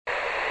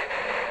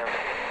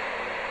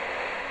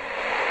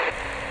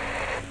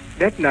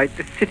That night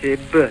the city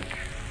burnt,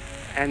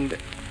 and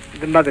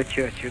the mother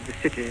church of the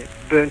city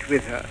burnt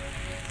with her.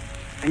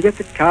 And yet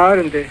the tower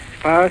and the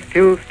spire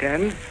still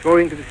stand,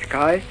 soaring to the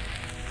sky,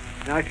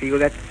 and I feel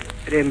that's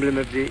an emblem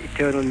of the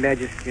eternal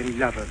majesty and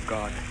love of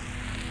God.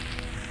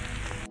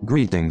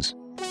 Greetings.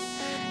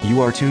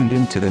 You are tuned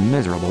into the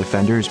Miserable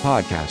Offenders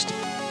podcast.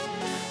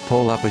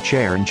 Pull up a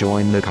chair and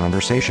join the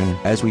conversation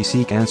as we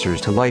seek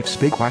answers to life's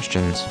big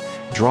questions,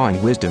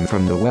 drawing wisdom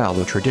from the well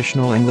of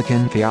traditional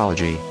Anglican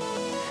theology.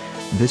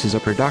 This is a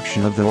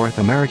production of the North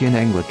American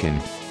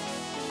Anglican.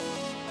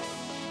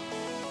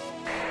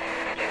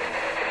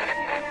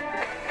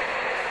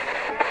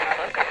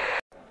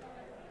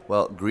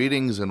 Well,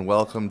 greetings and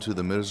welcome to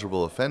the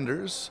Miserable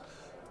Offenders.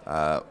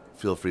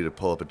 Feel free to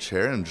pull up a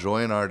chair and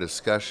join our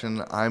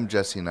discussion. I'm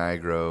Jesse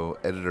Nigro,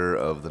 editor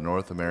of the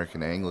North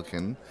American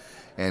Anglican,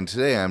 and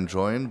today I'm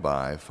joined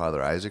by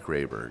Father Isaac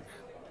Rayberg.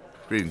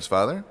 Greetings,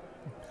 Father.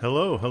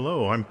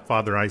 Hello. I'm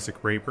Father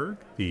Isaac Rayberg,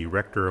 the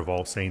rector of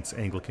All Saints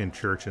Anglican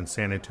Church in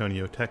San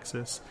Antonio,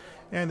 Texas,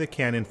 and the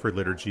canon for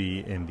liturgy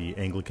in the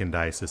Anglican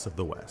Diocese of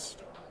the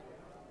West.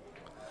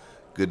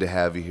 Good to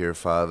have you here,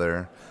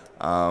 Father.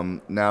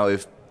 Now,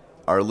 if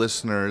our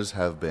listeners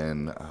have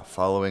been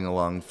following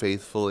along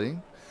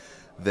faithfully,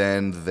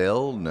 then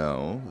they'll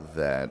know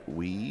that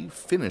we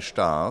finished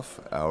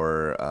off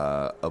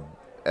our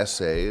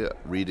essay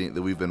reading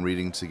that we've been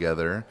reading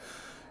together,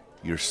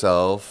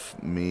 yourself,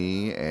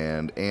 me,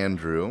 and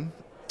Andrew,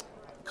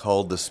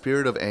 called The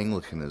Spirit of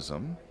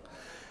Anglicanism.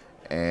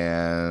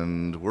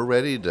 And we're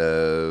ready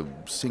to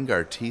sink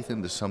our teeth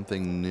into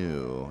something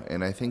new.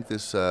 And I think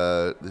this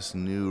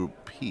new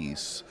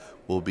piece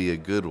will be a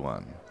good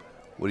one.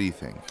 What do you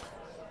think?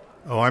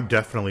 Oh, I'm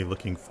definitely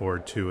looking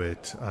forward to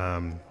it.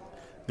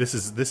 This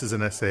is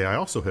an essay I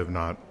also have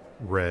not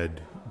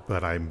read,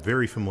 but I'm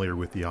very familiar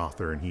with the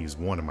author, and he's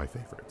one of my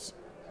favorites.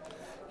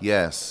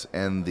 Yes,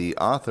 and the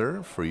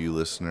author, for you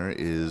listener,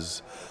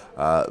 is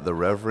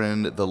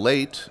the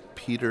late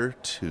Peter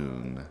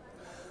Toon,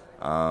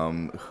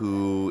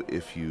 who,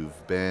 if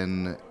you've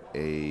been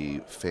a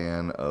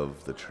fan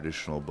of the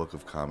traditional Book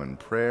of Common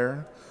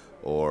Prayer,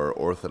 or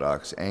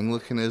Orthodox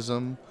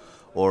Anglicanism,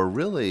 or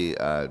really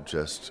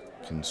just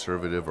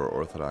conservative or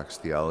Orthodox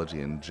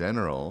theology in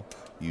general,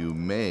 you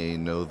may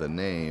know the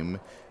name,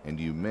 and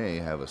you may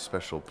have a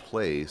special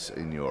place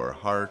in your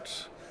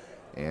heart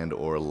and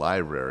or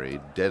library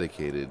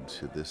dedicated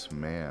to this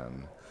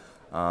man.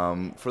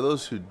 For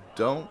those who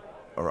don't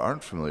or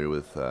aren't familiar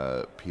with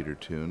Peter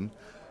Toon,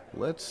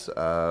 let's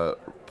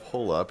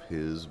pull up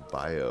his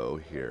bio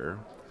here,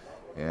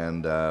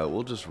 and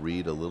we'll just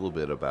read a little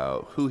bit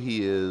about who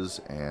he is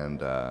and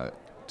to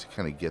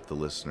kind of get the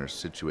listener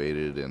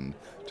situated and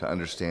to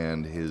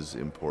understand his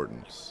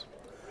importance.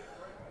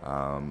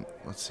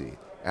 Let's see.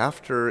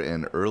 After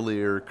an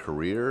earlier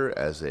career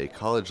as a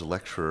college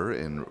lecturer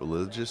in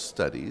religious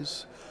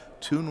studies,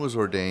 Toon was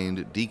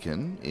ordained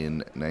deacon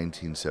in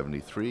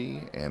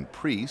 1973 and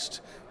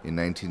priest in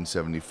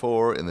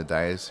 1974 in the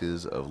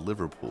Diocese of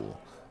Liverpool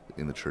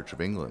in the Church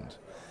of England.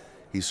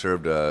 He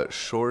served a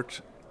short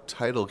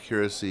title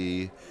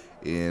curacy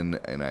in,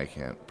 and I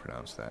can't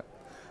pronounce that,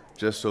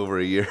 just over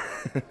a year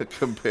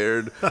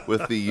compared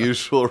with the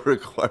usual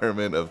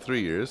requirement of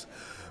 3 years,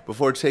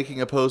 before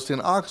taking a post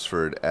in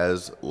Oxford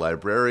as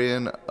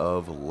librarian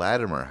of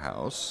Latimer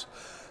House,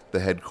 the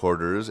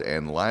headquarters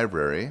and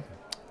library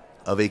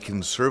of a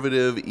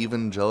conservative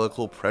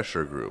evangelical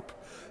pressure group,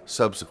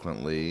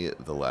 subsequently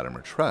the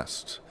Latimer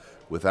Trust,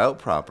 without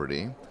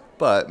property,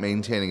 but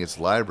maintaining its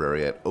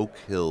library at Oak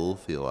Hill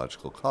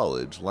Theological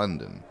College,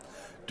 London,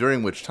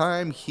 during which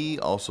time he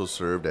also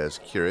served as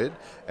curate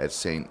at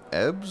St.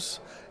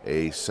 Ebbs,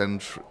 a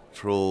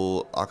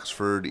central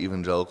Oxford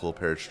evangelical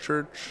parish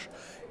church.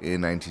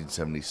 In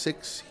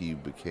 1976, he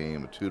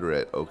became a tutor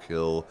at Oak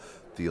Hill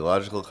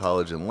Theological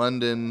College in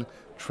London,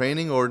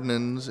 training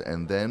ordinands,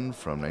 and then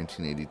from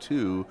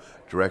 1982,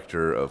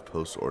 director of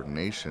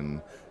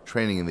post-ordination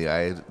training in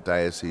the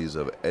Diocese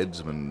of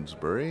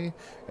Edmundsbury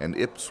and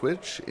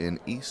Ipswich in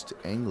East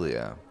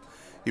Anglia.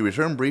 He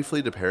returned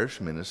briefly to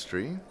parish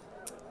ministry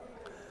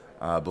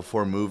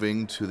before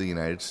moving to the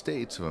United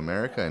States of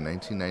America in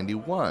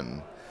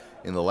 1991.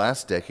 In the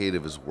last decade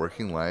of his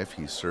working life,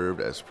 he served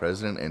as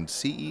president and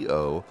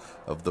CEO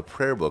of the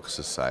Prayer Book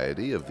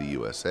Society of the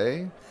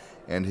USA,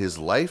 and his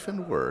life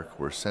and work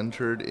were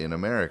centered in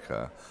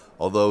America,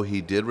 although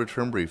he did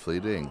return briefly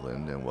to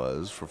England and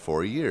was, for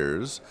 4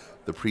 years,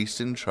 the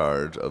priest in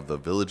charge of the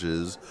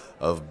villages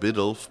of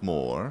Biddulph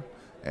Moor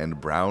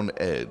and Brown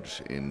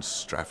Edge in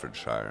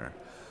Staffordshire.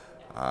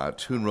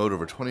 Toon wrote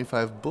over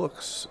 25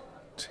 books,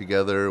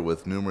 together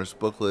with numerous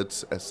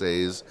booklets,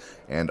 essays,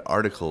 and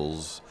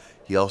articles.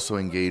 He also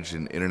engaged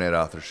in internet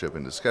authorship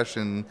and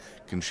discussion,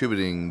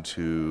 contributing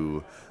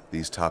to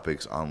these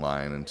topics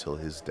online until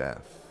his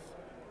death.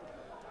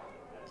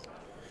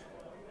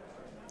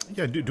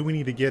 Yeah, do we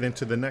need to get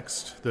into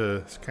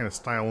the kind of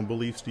style and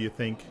beliefs, do you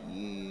think?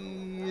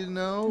 You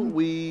know,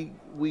 we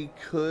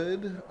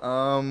could,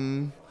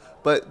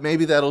 but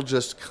maybe that'll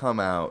just come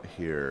out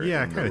here.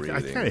 Yeah, in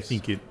I kind of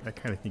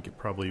think it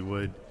probably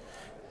would.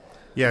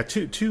 Yeah,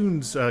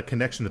 Toon's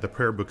connection to the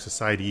Prayer Book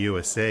Society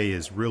USA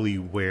is really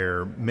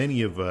where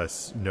many of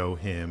us know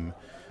him.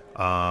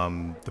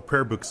 The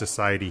Prayer Book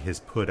Society has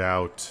put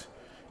out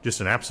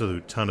just an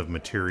absolute ton of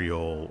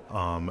material,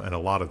 and a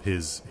lot of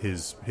his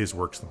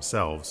works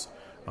themselves.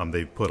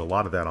 They've put a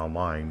lot of that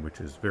online, which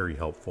is very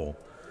helpful.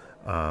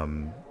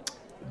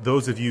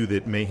 Those of you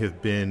that may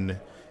have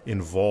been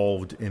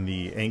involved in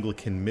the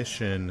Anglican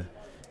mission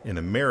in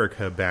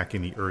America back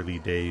in the early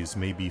days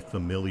may be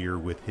familiar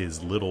with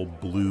his Little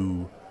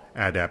Blue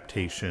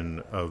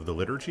adaptation of the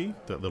liturgy,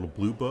 that Little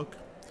Blue book.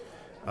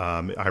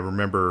 I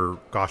remember,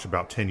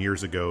 about 10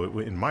 years ago,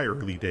 in my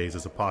early days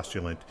as a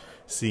postulant,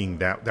 seeing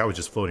that was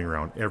just floating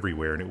around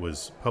everywhere, and it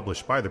was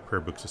published by the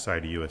Prayer Book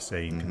Society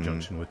USA in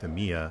conjunction with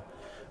EMEA.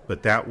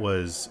 But that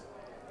was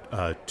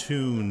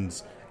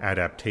Toon's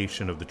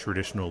adaptation of the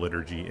traditional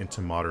liturgy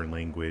into modern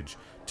language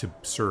to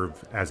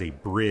serve as a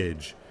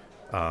bridge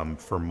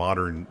for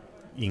modern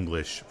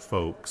English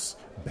folks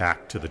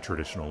back to the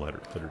traditional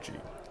liturgy.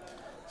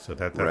 So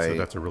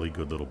that's a really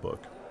good little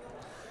book.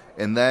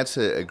 And that's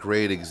a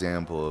great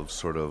example of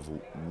sort of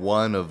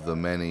one of the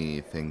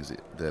many things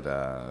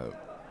that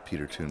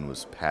Peter Toon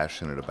was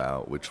passionate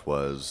about, which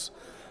was,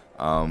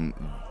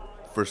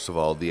 first of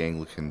all, the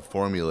Anglican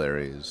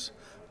formularies,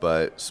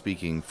 but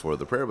speaking for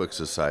the Prayer Book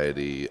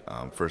Society,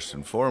 first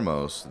and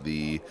foremost,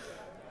 the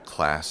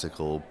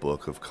classical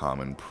Book of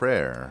Common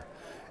Prayer,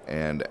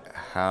 and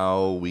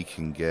how we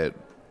can get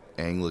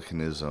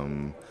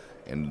Anglicanism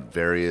and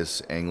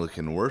various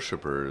Anglican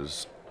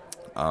worshipers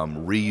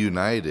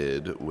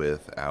reunited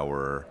with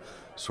our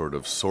sort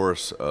of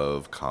source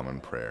of common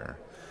prayer.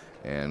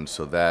 And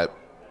so that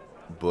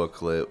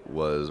book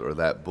was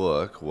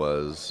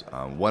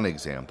one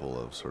example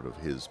of sort of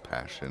his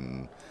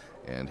passion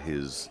and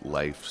his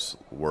life's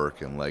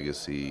work and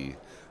legacy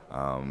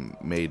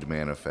made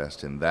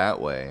manifest in that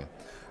way.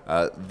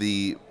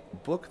 The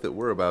book that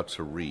we're about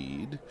to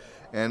read,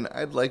 and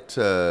I'd like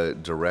to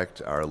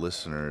direct our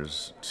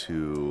listeners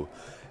to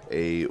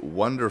a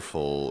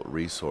wonderful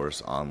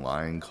resource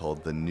online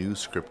called the New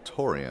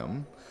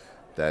Scriptorium.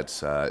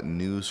 That's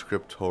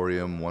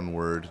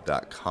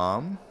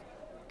newscriptorium.com.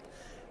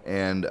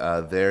 And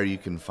there you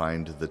can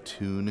find the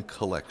Toon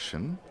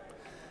collection.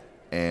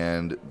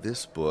 And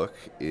this book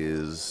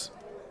is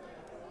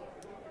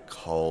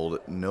called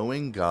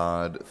Knowing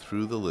God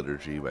Through the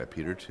Liturgy by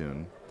Peter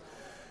Toon.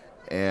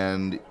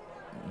 And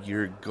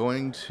you're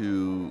going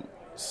to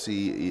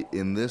see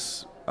in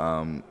this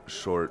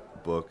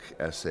short book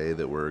essay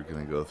that we're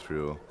going to go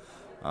through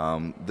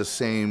the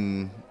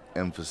same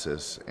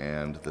emphasis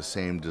and the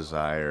same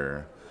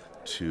desire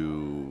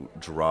to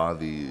draw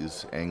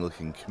these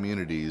Anglican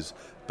communities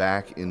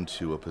back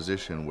into a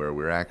position where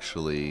we're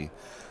actually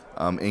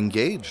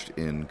engaged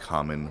in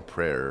common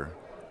prayer,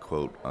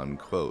 quote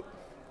unquote,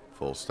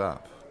 full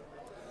stop.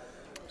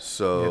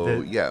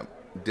 So,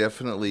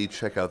 definitely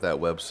check out that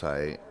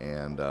website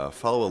and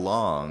follow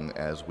along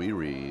as we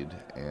read,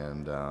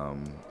 and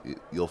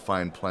you'll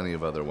find plenty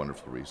of other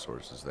wonderful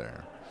resources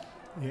there.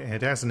 Yeah,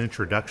 and as an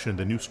introduction,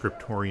 the New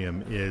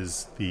Scriptorium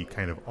is the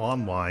kind of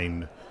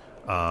online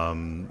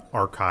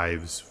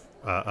archives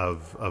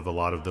of a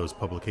lot of those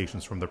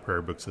publications from the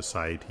Prayer Book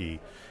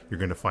Society. You're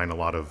going to find a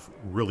lot of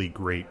really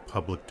great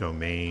public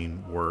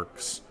domain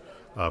works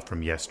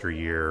from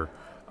yesteryear.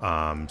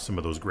 Some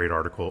of those great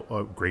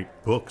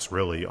books,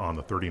 really, on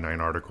the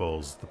 39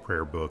 articles, the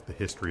prayer book, the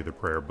history of the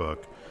prayer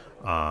book,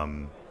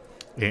 and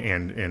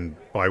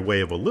by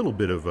way of a little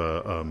bit of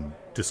a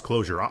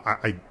disclosure,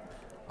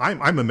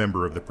 I'm a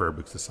member of the Prayer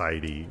Book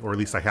Society, or at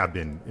least I have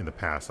been in the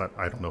past.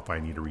 I don't know if I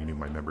need to renew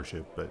my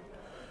membership, but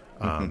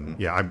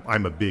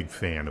I'm a big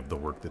fan of the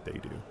work that they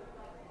do.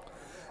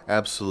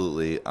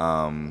 Absolutely.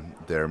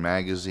 Their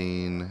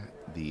magazine,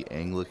 The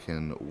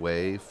Anglican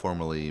Way,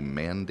 formerly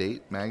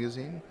Mandate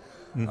Magazine,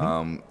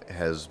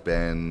 has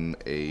been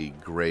a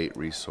great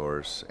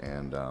resource,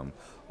 and a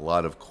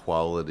lot of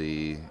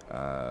quality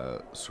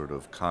sort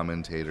of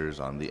commentators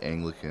on the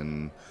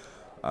Anglican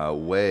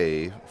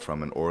way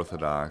from an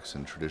Orthodox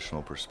and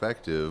traditional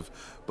perspective,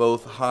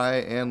 both high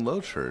and low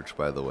church,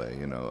 by the way,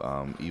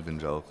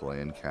 evangelical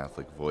and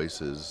Catholic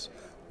voices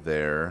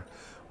there,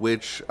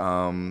 which,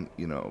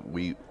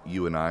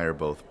 you and I are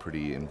both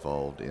pretty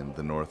involved in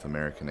the North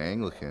American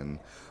Anglican.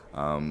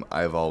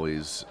 I've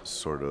always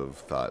sort of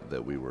thought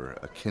that we were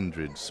a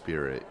kindred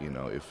spirit,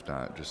 if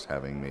not just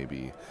having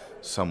maybe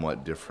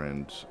somewhat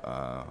different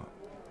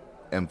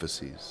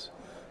emphases.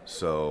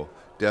 So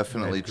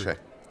definitely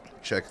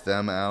check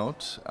them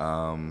out.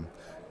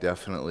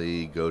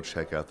 Definitely go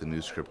check out the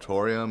New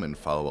Scriptorium and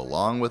follow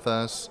along with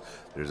us.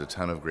 There's a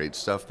ton of great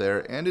stuff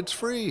there, and it's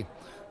free.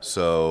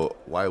 So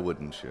why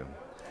wouldn't you?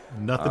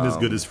 Nothing as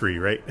good as free,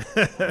 right?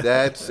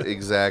 That's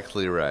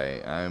exactly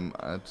right.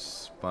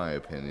 That's my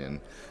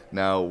opinion.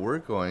 Now we're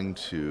going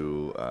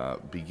to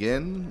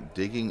begin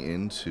digging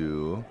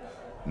into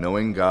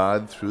knowing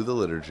God through the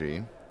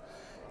liturgy.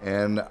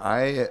 And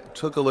I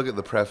took a look at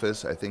the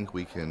preface. I think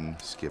we can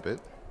skip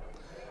it.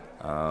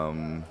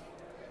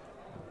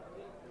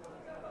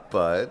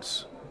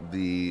 But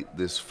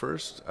this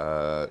first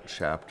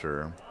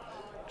chapter,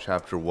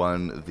 chapter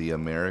 1, The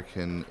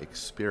American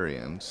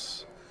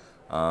Experience,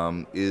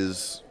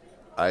 is,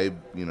 I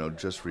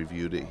just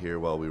reviewed it here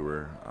while we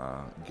were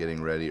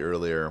getting ready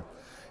earlier,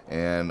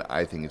 and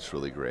I think it's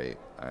really great.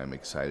 I'm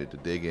excited to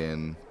dig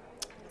in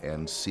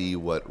and see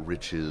what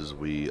riches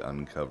we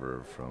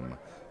uncover from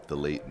the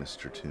late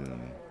Mr.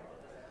 Toon.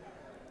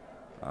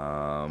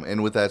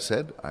 And with that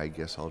said, I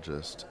guess I'll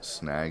just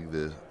snag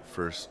the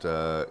first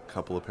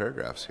couple of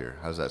paragraphs here.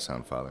 How's that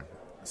sound, Father?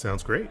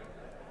 Sounds great.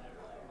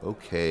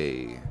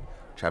 Okay.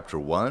 Chapter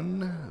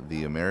 1,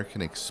 The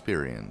American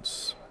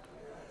Experience.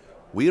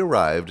 We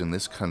arrived in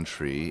this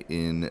country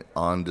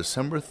on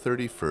December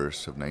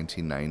 31st of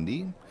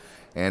 1990,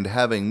 and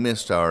having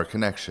missed our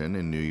connection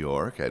in New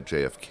York at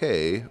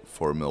JFK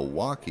for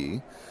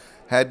Milwaukee,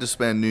 had to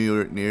spend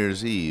New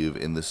Year's Eve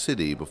in the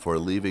city before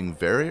leaving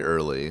very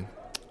early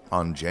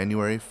on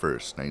January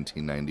 1st,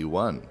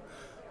 1991,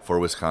 for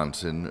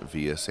Wisconsin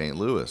via St.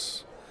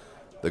 Louis.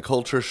 The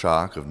culture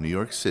shock of New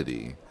York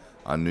City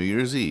on New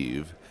Year's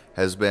Eve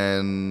has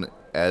been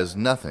as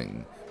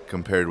nothing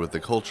compared with the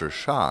culture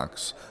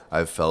shocks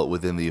I've felt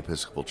within the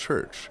Episcopal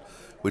Church,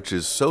 which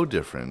is so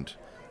different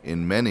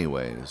in many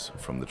ways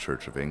from the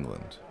Church of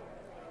England.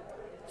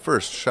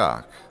 First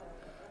shock.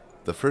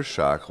 The first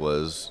shock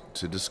was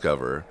to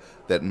discover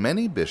that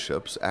many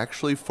bishops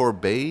actually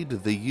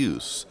forbade the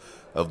use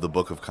of the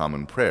Book of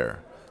Common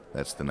Prayer,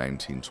 that's the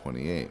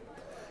 1928,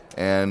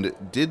 and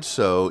did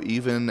so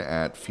even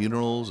at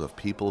funerals of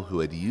people who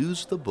had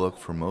used the book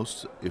for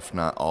most, if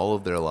not all,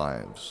 of their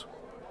lives.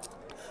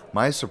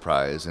 My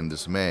surprise and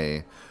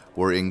dismay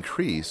were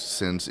increased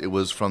since it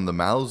was from the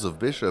mouths of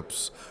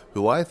bishops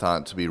who I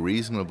thought to be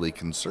reasonably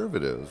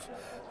conservative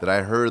that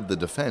I heard the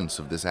defense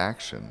of this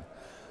action.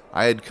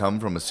 I had come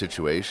from a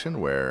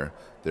situation where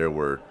there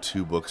were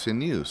two books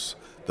in use,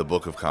 the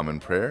Book of Common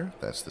Prayer,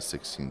 that's the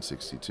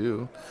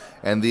 1662,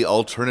 and the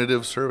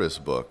Alternative Service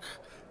Book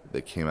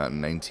that came out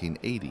in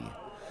 1980.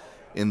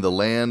 In the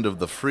land of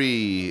the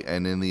free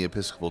and in the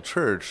Episcopal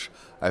Church,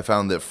 I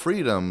found that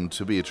freedom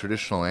to be a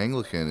traditional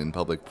Anglican in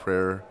public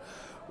prayer,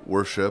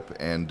 worship,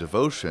 and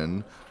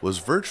devotion was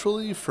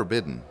virtually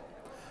forbidden.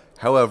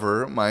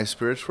 However, my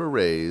spirits were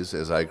raised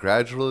as I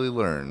gradually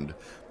learned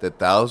that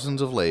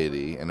thousands of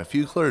laity and a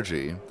few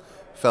clergy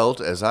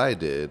felt as I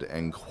did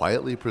and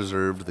quietly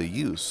preserved the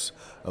use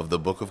of the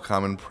Book of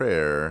Common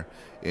Prayer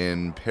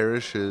in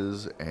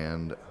parishes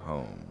and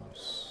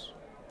homes.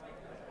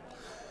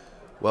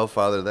 Well,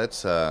 Father,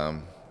 does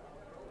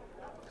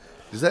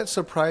that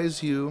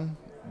surprise you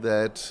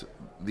that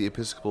the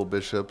Episcopal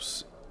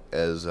bishops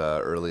as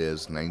early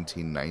as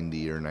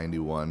 1990 or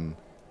 91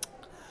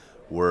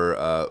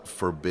 were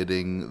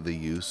forbidding the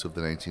use of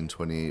the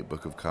 1928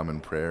 Book of Common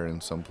Prayer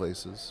in some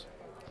places?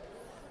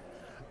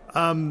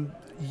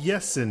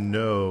 Yes and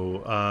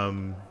no.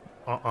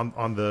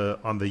 On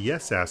the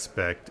yes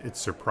aspect, it's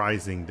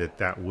surprising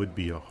that would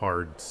be a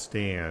hard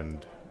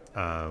stand,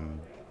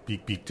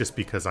 just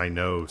because I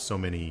know so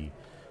many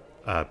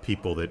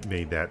people that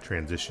made that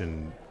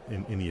transition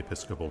in the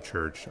Episcopal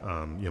Church.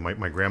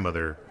 My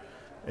grandmother,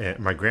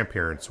 my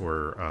grandparents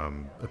were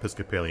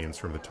Episcopalians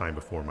from the time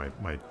before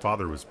my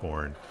father was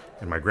born,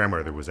 and my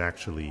grandmother was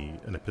actually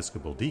an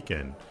Episcopal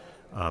deacon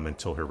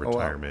until her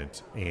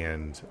retirement. Oh,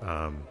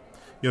 wow.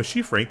 And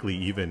she frankly,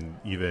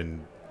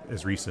 even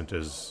as recent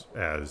as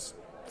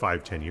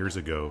 5-10 years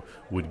ago,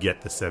 would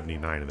get the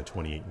 79 and the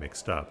 28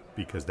 mixed up,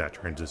 because that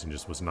transition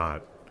just was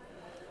not.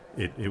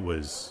 It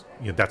was,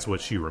 that's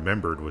what she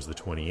remembered was the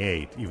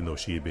 28, even though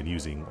she had been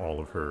using all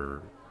of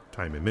her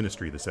time in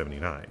ministry the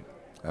 79.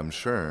 I'm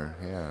sure,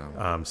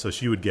 yeah. So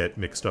she would get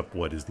mixed up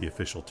what is the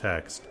official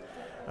text.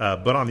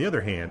 But on the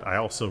other hand, I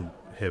also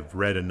have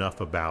read enough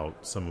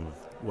about some of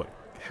what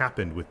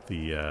happened with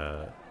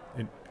the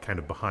kind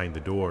of behind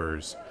the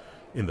doors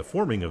in the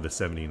forming of the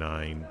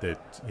 79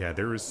 that,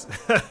 there was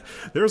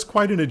there was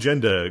quite an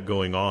agenda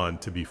going on,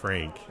 to be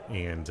frank.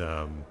 And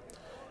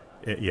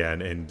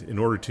and in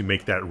order to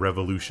make that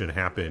revolution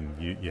happen,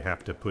 you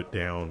have to put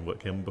down what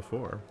came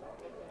before.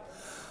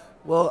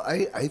 Well,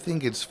 I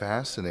think it's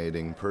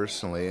fascinating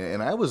personally,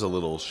 and I was a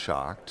little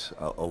shocked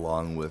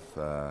along with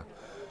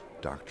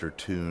Dr.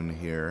 Toon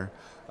here,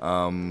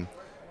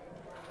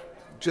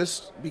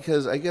 just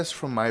because I guess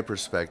from my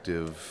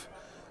perspective,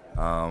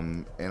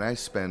 and I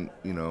spent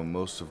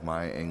most of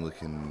my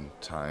Anglican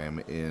time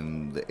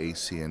in the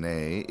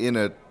ACNA in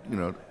a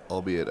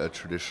albeit a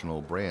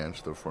traditional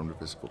branch, the Reformed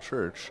Episcopal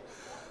Church,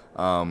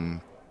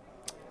 and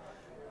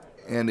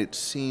it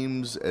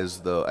seems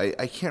as though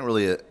I can't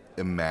really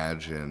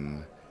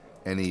imagine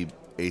any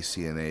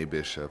ACNA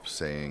bishop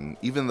saying,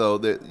 even though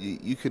that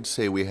you could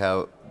say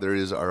there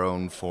is our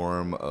own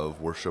form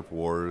of worship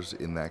wars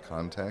in that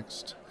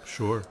context.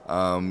 Sure.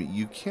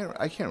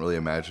 I can't really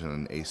imagine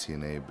an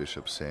ACNA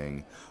bishop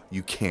saying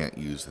you can't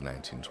use the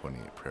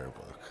 1928 prayer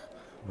book.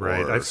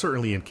 Right. I've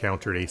certainly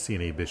encountered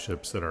ACNA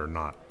bishops that are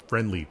not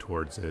friendly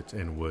towards it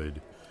and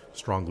would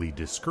strongly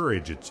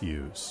discourage its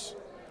use.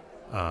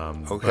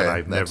 Okay, but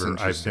I've that's never.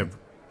 interesting.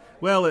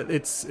 Well,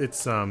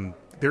 it's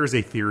there is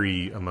a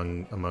theory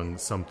among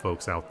some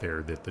folks out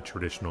there that the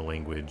traditional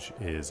language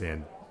is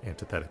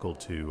antithetical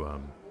to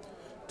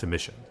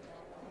mission.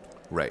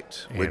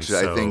 Right, And which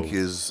so- I think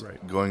is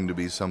right. going to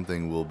be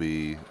something we'll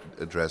be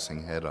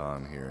addressing head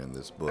on here in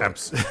this book.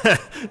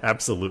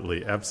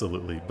 Absolutely.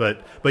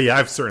 But yeah,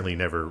 I've certainly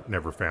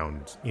never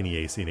found any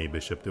ACNA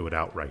bishop that would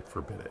outright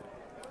forbid it.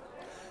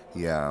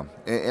 Yeah,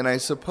 and I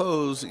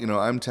suppose,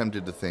 I'm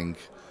tempted to think,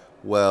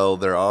 well,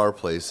 there are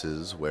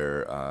places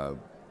where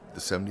the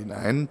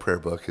 79 prayer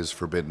book is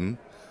forbidden.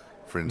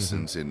 For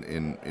instance,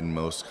 in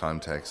most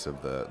contexts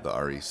of the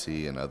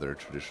REC and other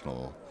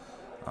traditional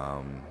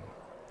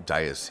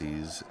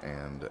dioceses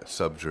and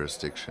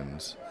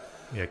sub-jurisdictions.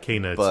 Yeah,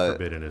 Canaan's But-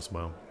 forbidden as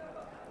well.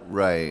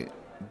 Right,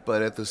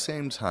 but at the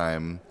same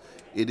time,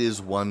 it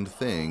is one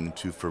thing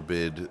to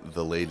forbid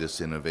the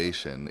latest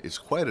innovation. It's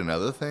quite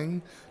another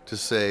thing to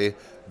say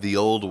the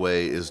old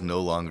way is no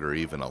longer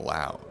even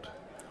allowed.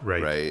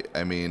 Right.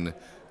 I mean,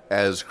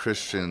 as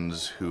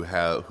Christians who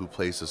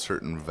place a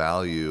certain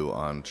value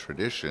on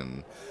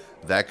tradition,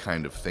 that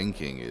kind of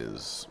thinking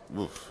is,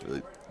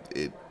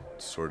 it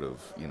sort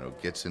of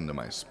gets into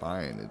my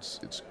spine.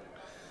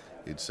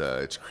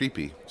 It's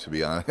creepy, to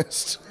be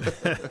honest.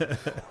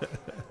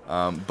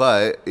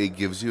 But it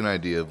gives you an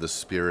idea of the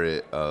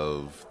spirit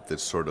of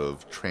this sort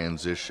of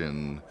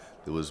transition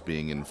that was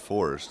being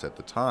enforced at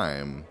the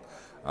time.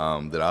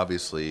 That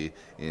obviously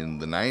in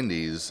the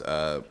 90s,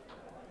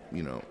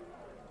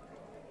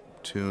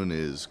 Toon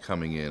is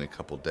coming in a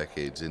couple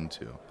decades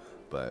into.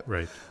 But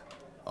Right.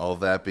 all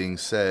that being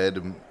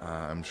said,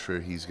 I'm sure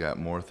he's got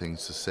more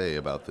things to say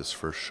about this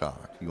first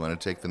shock. You want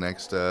to take the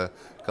next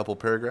couple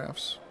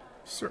paragraphs?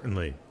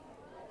 Certainly.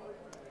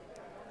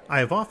 I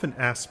have often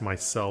asked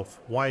myself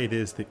why it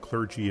is that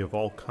clergy of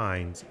all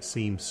kinds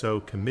seem so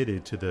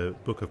committed to the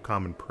Book of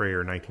Common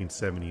Prayer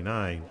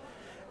 1979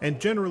 and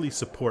generally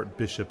support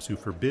bishops who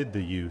forbid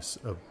the use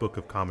of Book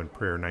of Common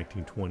Prayer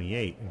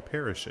 1928 in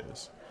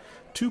parishes.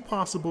 Two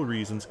possible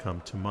reasons come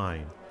to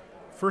mind.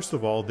 First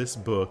of all, this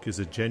book is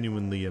a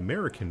genuinely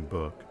American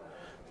book,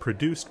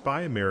 produced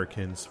by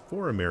Americans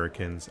for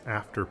Americans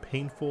after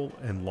painful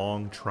and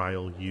long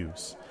trial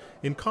use.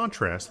 In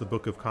contrast, the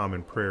Book of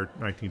Common Prayer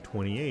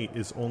 1928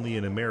 is only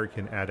an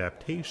American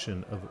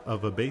adaptation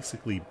of a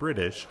basically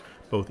British,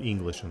 both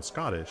English and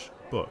Scottish,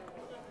 book.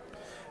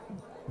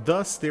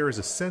 Thus, there is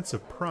a sense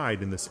of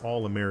pride in this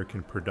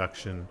all-American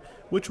production,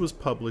 which was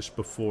published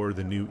before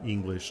the New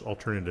English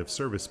Alternative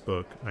Service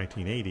Book,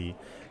 1980,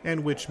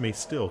 and which may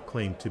still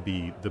claim to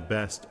be the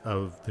best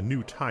of the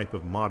new type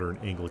of modern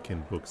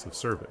Anglican books of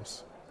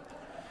service.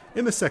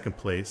 In the second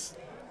place,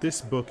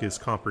 this book is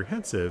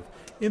comprehensive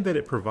in that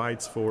it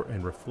provides for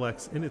and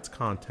reflects in its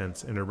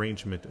contents and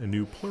arrangement a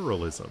new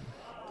pluralism.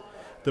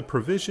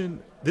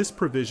 This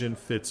provision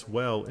fits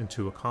well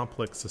into a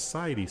complex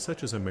society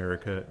such as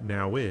America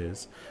now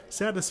is,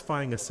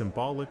 satisfying at a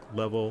symbolic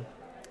level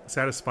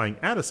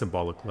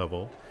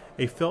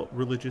a felt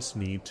religious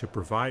need to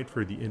provide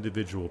for the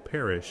individual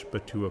parish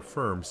but to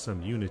affirm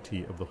some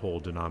unity of the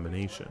whole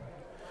denomination.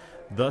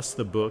 Thus,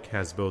 the book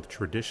has both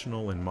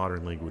traditional and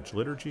modern language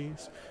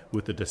liturgies,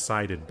 with a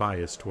decided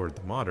bias toward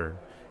the modern.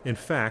 In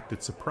fact,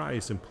 it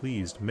surprised and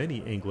pleased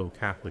many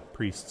Anglo-Catholic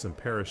priests and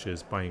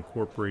parishes by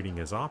incorporating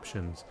as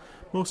options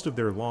most of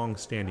their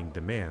long-standing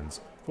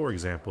demands, for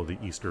example, the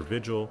Easter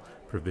Vigil,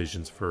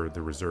 provisions for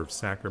the reserved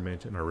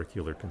sacrament, and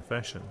auricular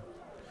confession.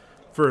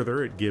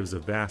 Further, it gives a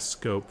vast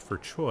scope for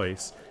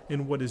choice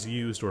in what is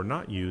used or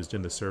not used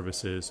in the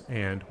services,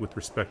 and, with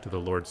respect to the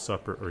Lord's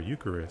Supper or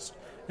Eucharist,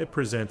 it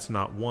presents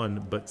not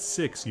one but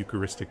 6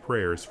 Eucharistic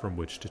prayers from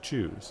which to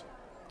choose.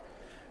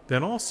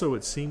 Then also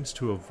it seems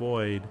to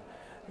avoid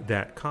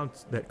that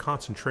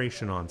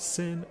concentration on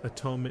sin,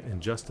 atonement,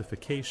 and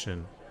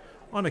justification,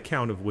 on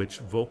account of which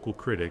vocal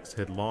critics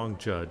had long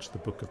judged the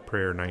Book of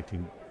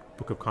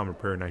Common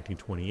Prayer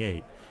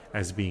 1928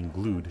 as being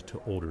glued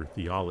to older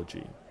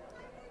theology.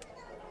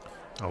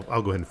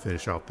 I'll go ahead and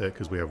finish out that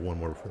because we have one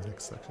more for the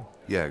next section.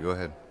 Yeah, go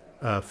ahead.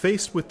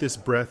 Faced with this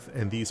breadth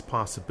and these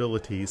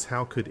possibilities,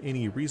 how could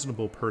any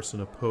reasonable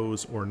person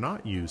oppose or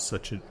not use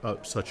such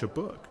a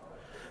book?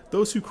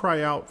 Those who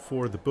cry out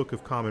for the Book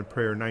of Common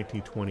Prayer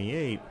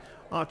 1928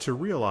 ought to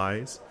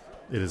realize,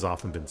 it has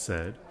often been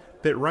said,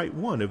 that Rite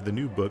 1 of the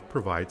new book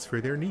provides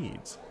for their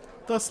needs.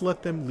 Thus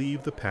let them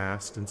leave the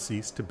past and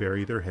cease to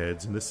bury their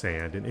heads in the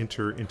sand and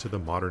enter into the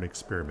modern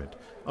experiment,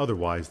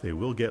 otherwise they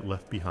will get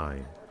left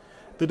behind.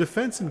 The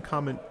defense and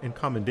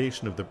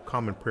commendation of the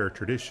Common Prayer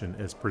tradition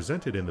as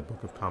presented in the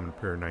Book of Common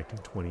Prayer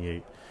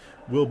 1928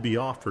 will be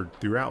offered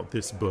throughout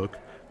this book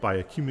by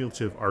a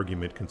cumulative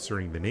argument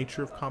concerning the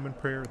nature of Common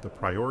Prayer, the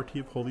priority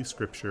of Holy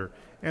Scripture,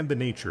 and the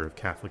nature of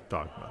Catholic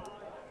dogma.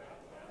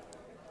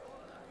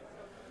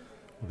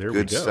 There we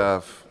go. Good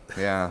stuff.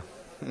 Yeah.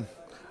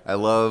 I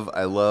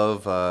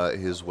love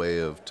his way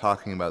of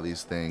talking about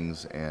these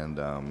things, and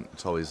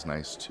it's always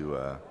nice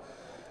to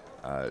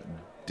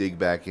dig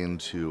back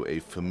into a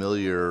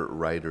familiar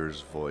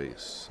writer's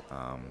voice,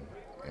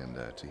 and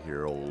to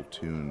hear old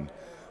Toon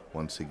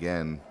once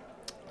again.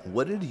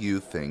 What did you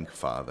think,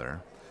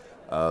 Father,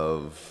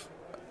 of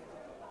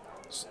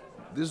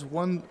there's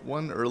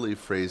one early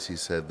phrase he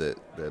said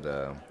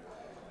that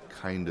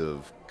kind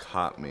of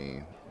caught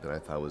me that I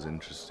thought was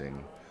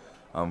interesting.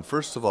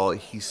 First of all,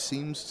 he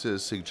seems to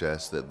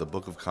suggest that the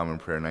Book of Common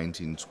Prayer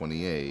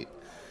 1928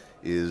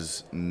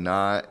 is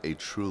not a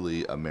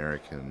truly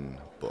American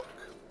book.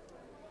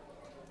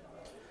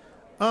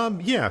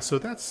 Yeah, so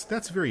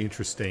that's very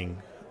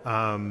interesting,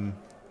 and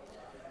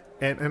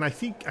I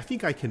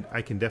think I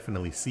can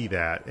definitely see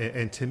that,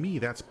 and to me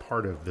that's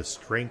part of the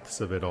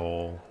strengths of it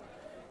all,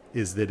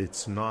 is that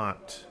it's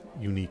not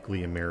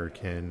uniquely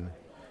American,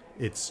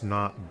 it's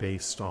not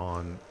based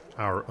on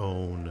our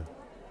own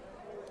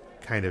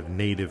kind of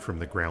native from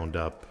the ground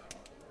up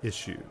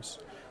issues.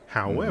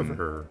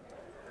 However,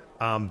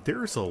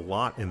 there's a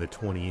lot in the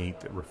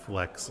 28 that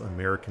reflects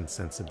American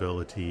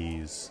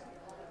sensibilities.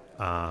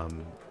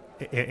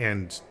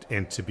 And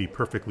to be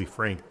perfectly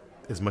frank,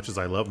 as much as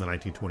I love the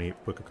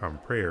 1928 Book of Common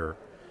Prayer,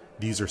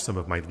 these are some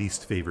of my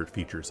least favorite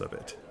features of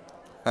it.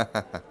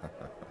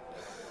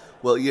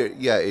 Well,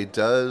 yeah, it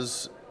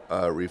does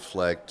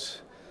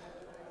reflect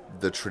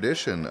the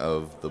tradition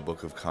of the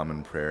Book of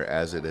Common Prayer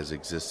as it has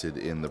existed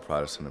in the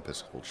Protestant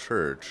Episcopal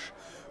Church,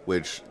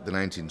 which the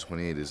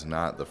 1928 is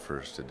not the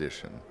first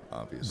edition,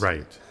 obviously.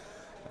 Right.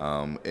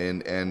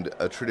 And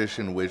a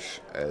tradition which,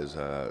 as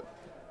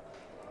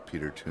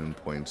Peter Toon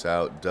points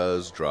out,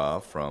 does draw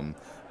from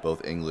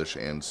both English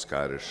and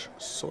Scottish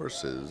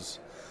sources.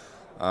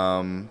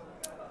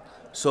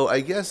 So I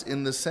guess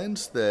in the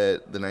sense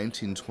that the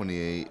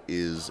 1928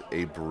 is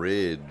a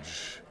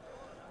bridge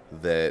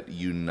that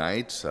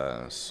unites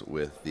us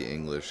with the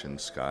English and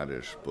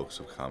Scottish Books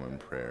of Common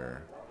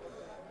Prayer,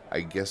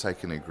 I guess I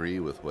can agree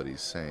with what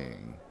he's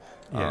saying.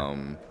 Yeah.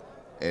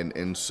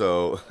 And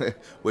so,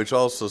 which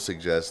also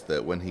suggests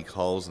that when he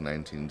calls the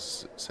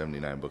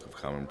 1979 Book of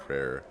Common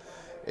Prayer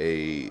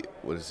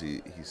what does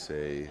he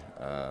say?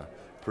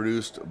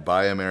 Produced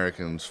by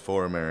Americans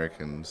for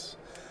Americans.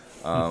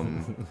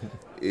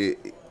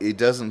 It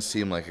doesn't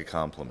seem like a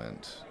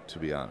compliment, to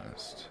be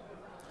honest.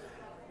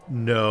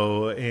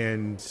 No,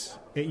 and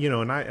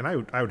I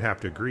would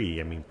have to agree.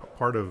 I mean,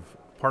 part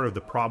of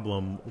the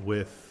problem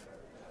with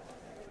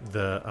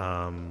the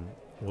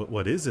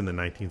what is in the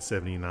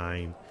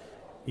 1979,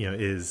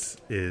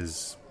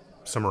 is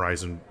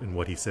summarized in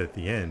what he said at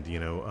the end.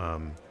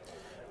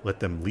 Let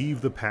them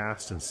leave the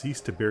past and cease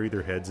to bury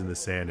their heads in the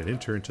sand and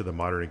enter into the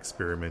modern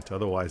experiment.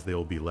 Otherwise, they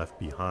will be left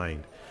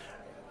behind.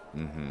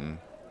 Mm-hmm.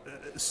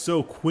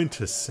 So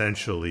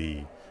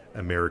quintessentially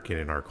American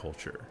in our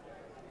culture.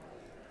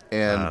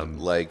 And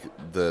like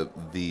the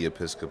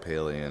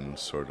Episcopalian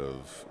sort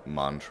of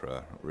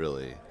mantra,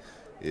 really.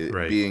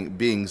 Right.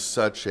 Being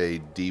such a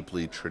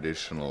deeply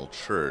traditional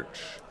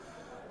church,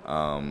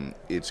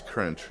 its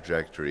current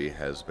trajectory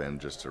has been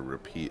just a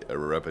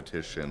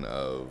repetition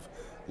of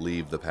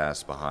leave the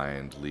past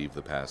behind, leave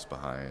the past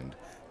behind.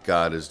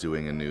 God is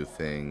doing a new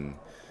thing.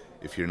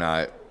 If you're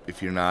not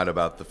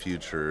about the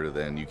future,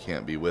 then you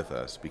can't be with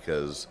us,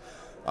 because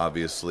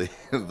obviously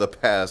the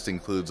past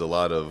includes a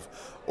lot of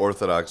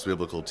Orthodox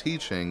biblical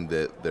teaching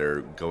that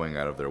they're going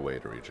out of their way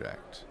to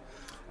reject.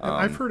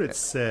 I've heard it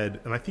said,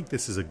 and I think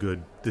this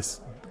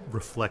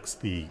reflects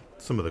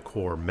some of the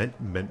core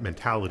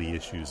mentality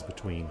issues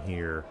between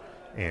here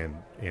and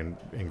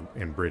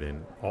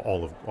Britain,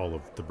 all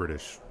of the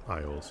British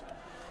Isles.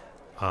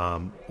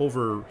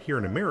 Over here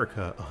in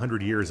America,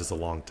 100 years is a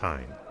long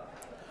time.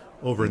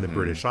 Over in the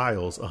British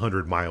Isles,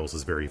 100 miles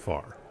is very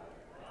far.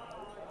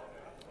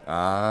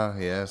 Ah,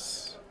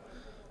 yes.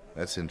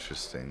 That's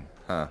interesting.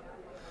 Huh.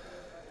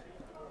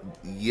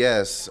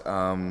 Yes.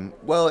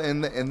 Well,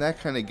 and that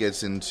kind of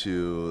gets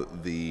into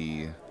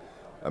the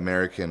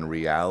American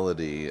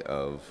reality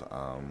of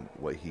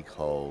what he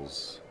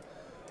calls...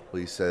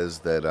 Well, he says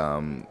that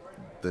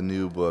the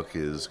new book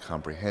is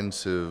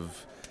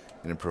comprehensive,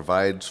 and it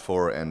provides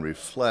for and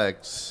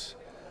reflects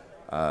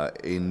a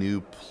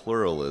new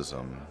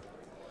pluralism.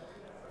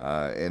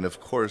 And of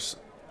course,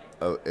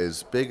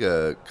 as big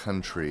a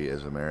country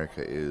as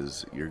America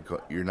is,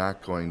 you're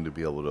not going to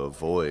be able to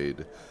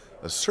avoid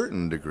a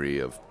certain degree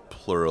of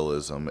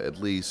pluralism, at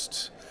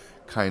least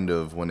kind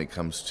of when it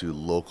comes to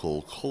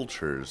local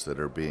cultures that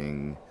are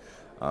being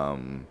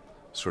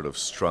sort of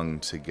strung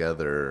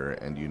together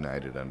and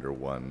united under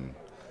one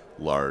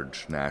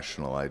large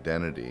national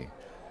identity.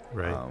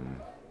 Right.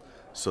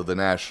 So the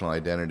national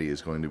identity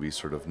is going to be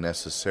sort of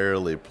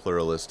necessarily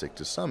pluralistic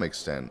to some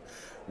extent,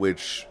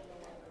 which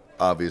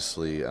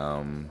obviously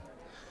in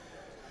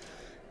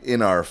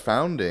our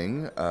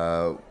founding,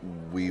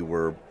 we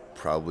were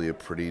probably a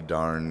pretty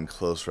darn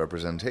close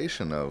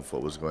representation of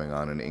what was going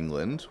on in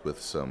England,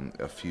 with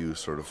a few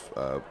sort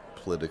of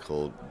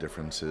political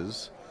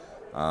differences.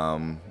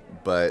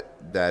 But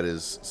that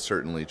has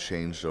certainly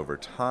changed over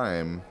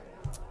time.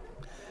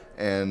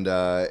 And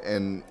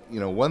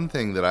one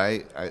thing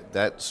that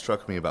that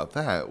struck me about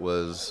that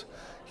was,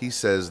 he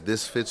says,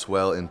 this fits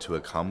well into a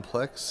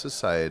complex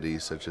society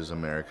such as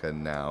America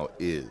now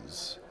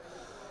is.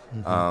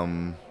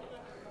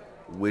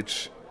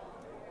 Which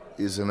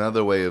is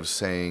another way of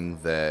saying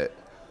that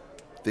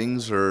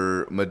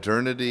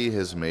modernity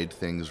has made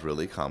things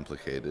really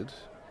complicated.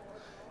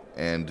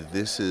 And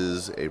this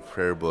is a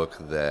prayer book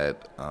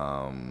that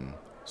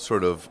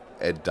sort of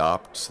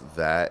adopts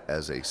that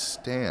as a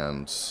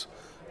stance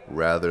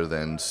rather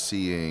than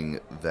seeing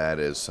that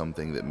as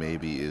something that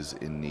maybe is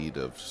in need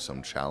of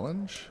some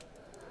challenge.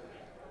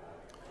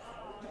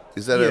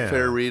 Is that a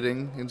fair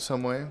reading in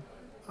some way?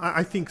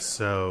 I think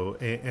so.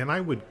 And I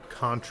would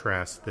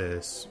contrast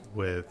this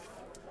with,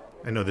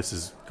 I know this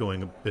is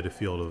going a bit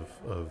afield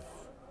of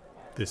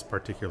this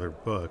particular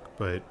book,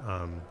 but,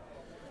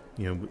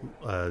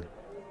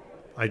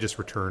 I just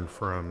returned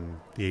from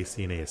the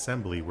ACNA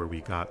assembly where we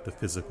got the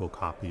physical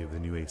copy of the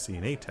new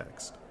ACNA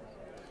text.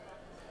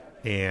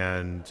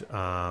 And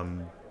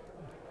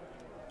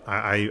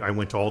I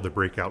went to all the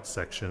breakout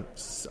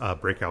sessions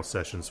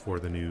for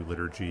the new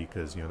liturgy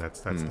because that's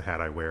the hat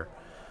I wear.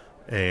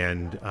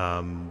 And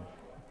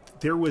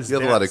there was you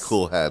have a lot of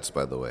cool hats,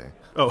 by the way.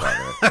 Oh,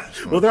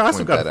 well, there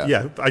also got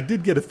I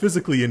did get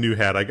a new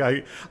hat.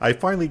 I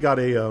finally got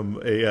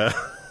a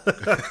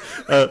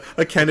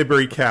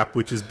Canterbury cap,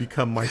 which has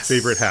become my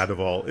favorite hat of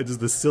all. It is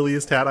the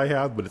silliest hat I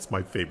have, but it's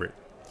my favorite.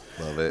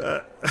 Love it.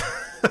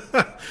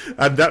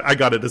 And that I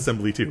got at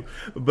assembly too.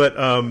 But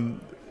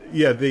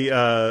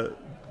the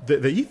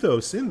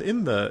ethos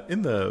in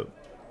the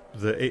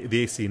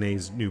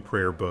ACNA's new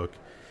prayer book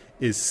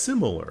is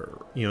similar.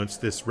 It's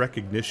this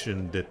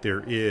recognition that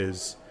there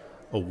is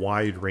a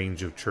wide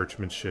range of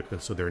churchmanship,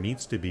 and so there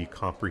needs to be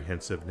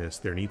comprehensiveness.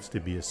 There needs to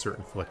be a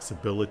certain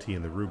flexibility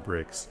in the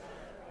rubrics.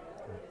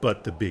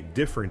 But the big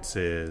difference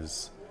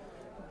is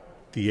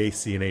the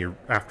ACNA,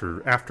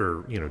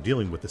 after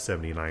dealing with the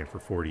 79 for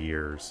 40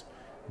 years,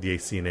 the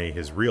ACNA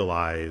has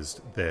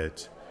realized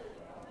that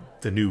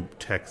the new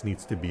text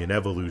needs to be an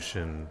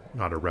evolution,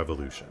 not a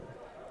revolution.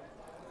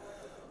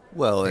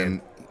 Well,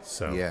 and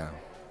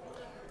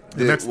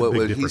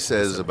what he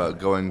says about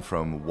going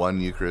from one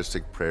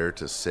Eucharistic prayer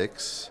to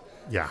 6,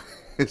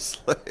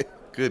 it's like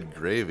good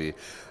gravy.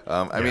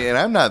 I mean, and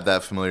I'm not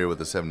that familiar with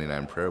the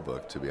 79 prayer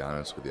book, to be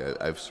honest with you.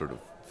 I've sort of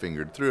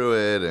fingered through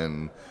it,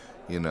 and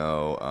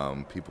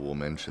people will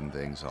mention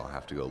things, and I'll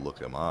have to go look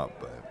them up.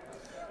 But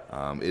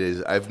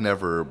I've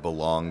never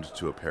belonged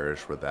to a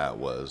parish where that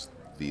was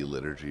the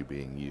liturgy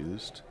being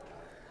used,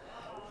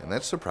 and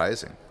that's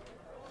surprising.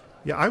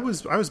 Yeah, I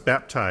was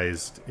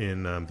baptized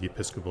in the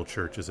Episcopal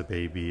Church as a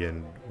baby,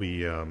 and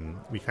we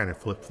kind of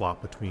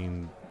flip-flop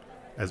between,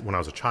 when I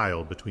was a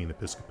child, between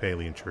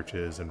Episcopalian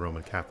churches and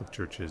Roman Catholic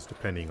churches,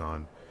 depending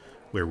on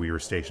where we were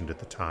stationed at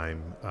the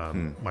time.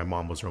 My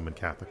mom was Roman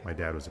Catholic, my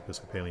dad was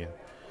Episcopalian,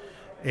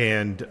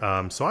 and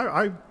so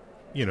I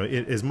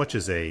as much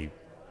as a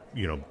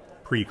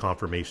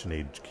pre-confirmation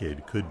age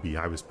kid could be,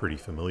 I was pretty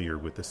familiar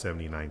with the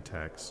 79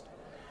 text,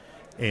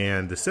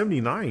 and the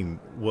 79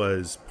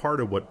 was part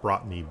of what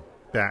brought me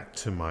back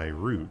to my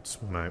roots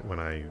when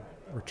I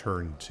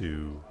returned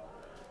to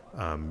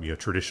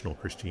traditional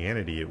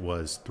Christianity. It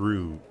was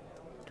through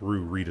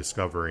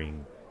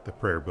rediscovering the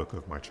prayer book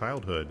of my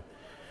childhood.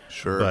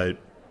 Sure. But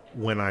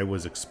when I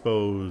was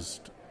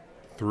exposed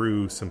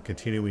through some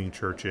continuing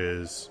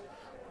churches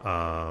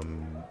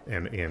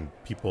and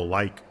people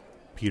like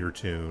Peter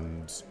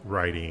Toon's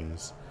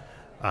writings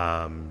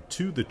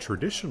to the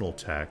traditional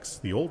texts,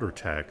 the older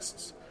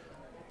texts,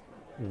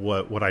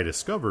 what I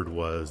discovered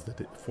was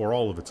that for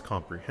all of its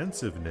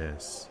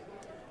comprehensiveness,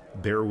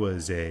 there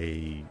was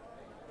a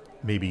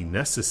maybe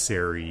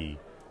necessary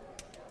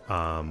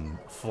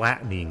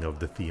flattening of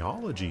the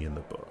theology in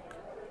the book.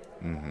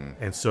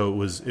 Mm-hmm. And so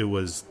it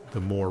was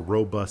the more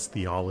robust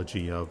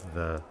theology of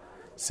the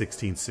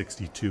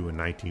 1662 and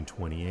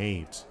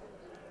 1928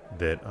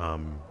 that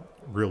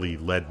really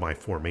led my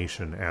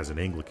formation as an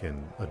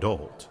Anglican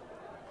adult.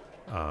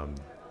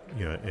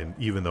 And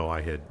even though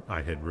I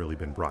had really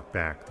been brought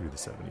back through the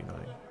 79.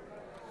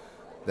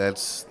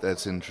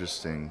 That's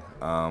interesting.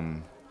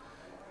 And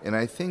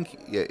I think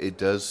it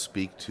does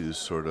speak to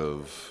sort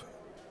of,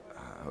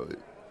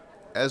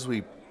 as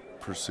we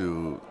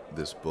pursue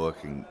this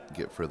book and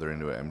get further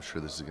into it, I'm sure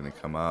this is going to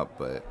come up,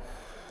 but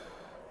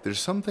there's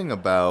something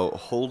about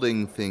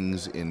holding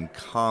things in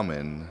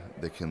common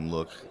that can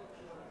look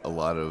a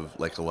lot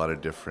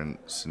of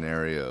different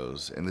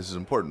scenarios, and this is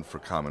important for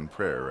common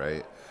prayer,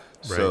 right?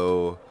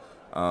 So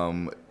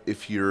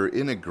if you're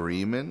in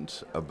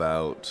agreement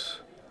about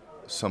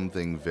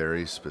something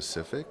very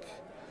specific,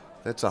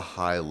 that's a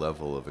high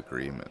level of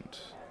agreement.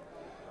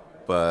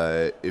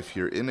 But if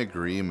you're in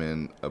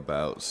agreement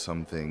about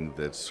something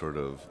that's sort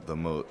of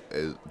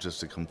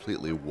just a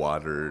completely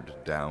watered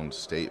down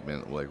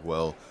statement, like,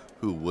 well,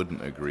 who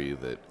wouldn't agree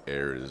that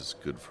air is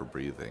good for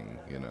breathing,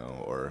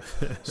 or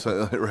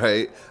so,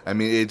 right? I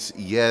mean, it's,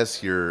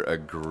 yes, you're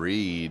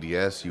agreed,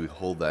 yes, you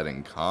hold that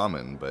in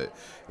common, but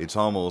it's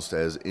almost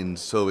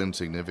so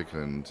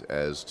insignificant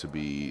as to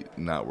be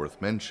not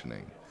worth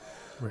mentioning.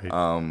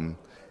 Right.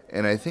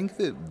 And I think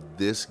that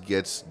this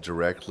gets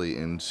directly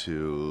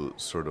into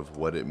sort of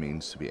what it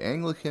means to be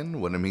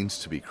Anglican, what it means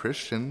to be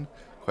Christian,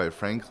 quite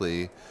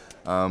frankly,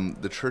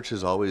 the church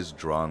has always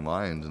drawn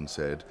lines and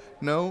said,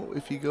 no,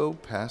 if you go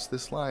past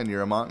this line,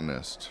 you're a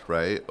Montanist,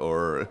 right?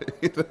 Or,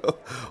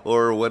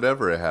 or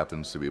whatever it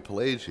happens to be,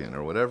 Pelagian,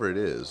 or whatever it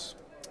is.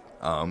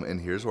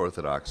 And here's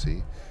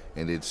Orthodoxy,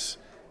 and it's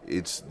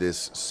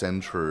this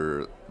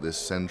central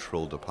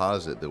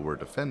deposit that we're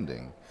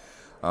defending.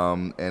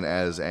 And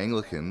as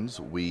Anglicans,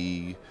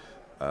 we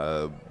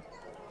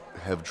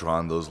have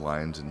drawn those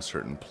lines in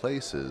certain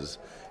places,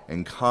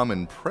 and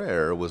common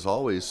prayer was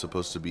always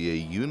supposed to be a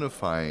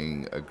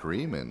unifying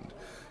agreement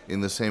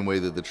in the same way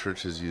that the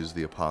church has used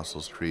the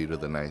Apostles' Creed or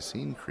the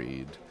Nicene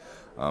Creed.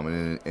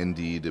 And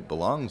indeed, it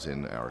belongs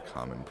in our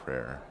common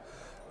prayer.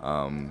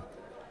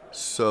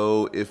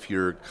 So if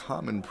your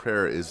common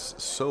prayer is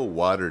so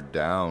watered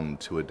down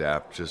to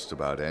adapt just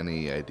about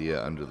any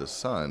idea under the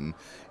sun,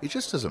 it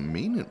just doesn't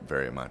mean it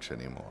very much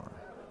anymore.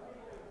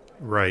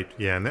 Right.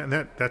 Yeah,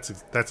 and that's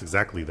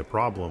exactly the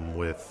problem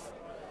with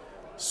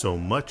so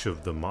much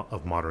of the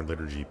of modern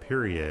liturgy.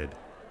 Period.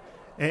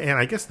 And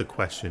I guess the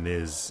question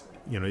is,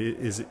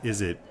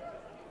 is it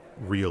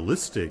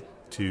realistic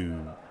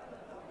to?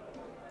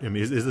 I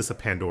mean, is this a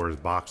Pandora's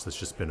box that's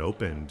just been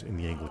opened in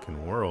the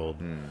Anglican world,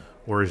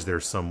 or is there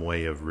some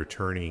way of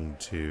returning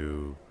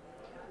to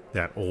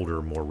that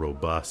older, more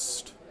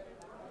robust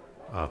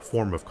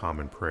form of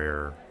common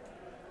prayer,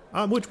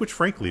 which,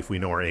 frankly, if we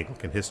know our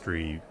Anglican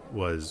history,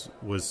 was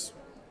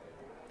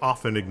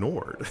often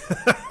ignored.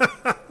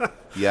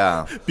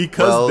 Yeah,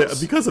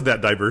 because of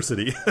that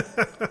diversity.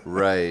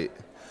 Right.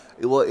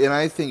 Well, and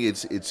I think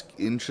it's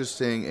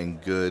interesting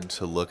and good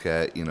to look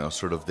at,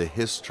 sort of the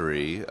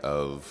history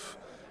of,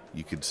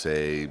 you could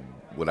say,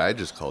 what I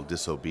just call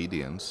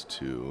disobedience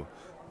to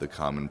the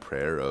common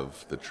prayer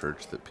of the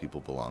church that people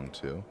belong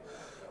to.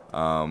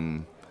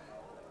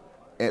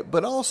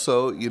 But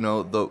also,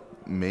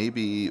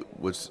 maybe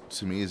what's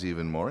to me is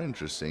even more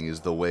interesting is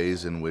the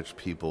ways in which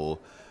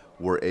people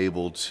were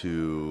able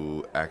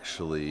to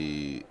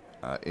actually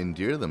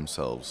endear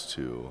themselves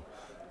to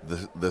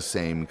the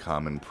same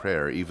common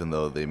prayer, even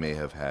though they may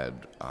have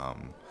had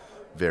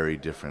very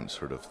different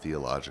sort of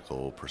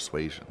theological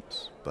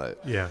persuasions. But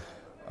yeah.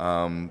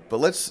 But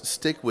let's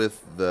stick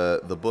with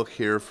the book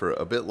here for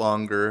a bit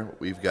longer.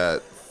 We've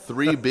got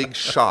 3 big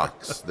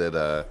shocks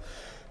that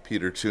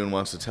Peter Toon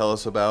wants to tell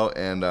us about,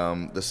 and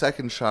the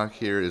second shock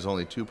here is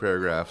only 2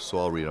 paragraphs, so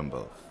I'll read them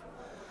both.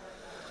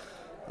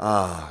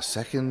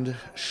 Second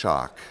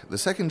shock. The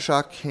second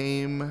shock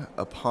came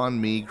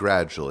upon me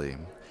gradually,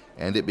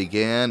 and it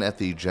began at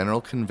the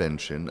General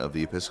Convention of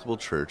the Episcopal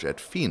Church at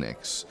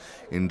Phoenix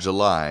in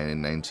July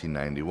in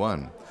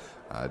 1991.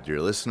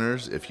 Dear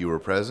listeners, if you were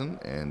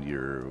present and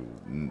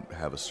you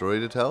have a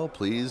story to tell,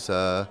 please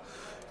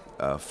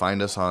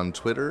find us on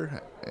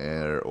Twitter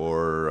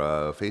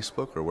or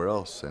Facebook or where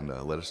else and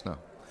let us know.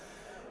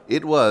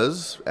 It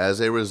was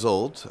as a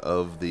result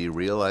of the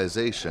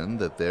realization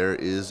that there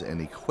is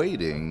an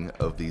equating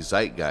of the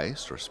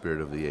zeitgeist, or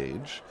spirit of the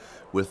age,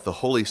 with the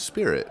Holy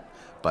Spirit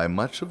by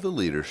much of the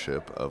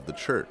leadership of the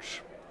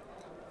Church.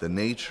 The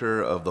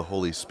nature of the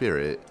Holy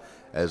Spirit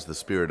as the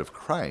Spirit of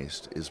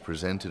Christ is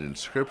presented in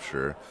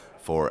Scripture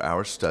for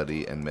our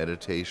study and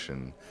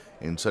meditation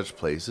in such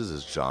places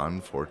as John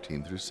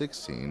 14 through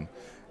 16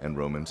 and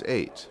Romans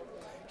 8.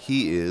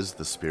 He is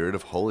the Spirit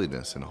of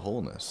holiness and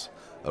wholeness,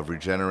 of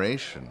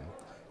regeneration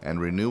and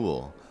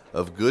renewal,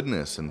 of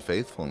goodness and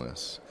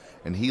faithfulness,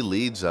 and he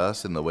leads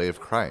us in the way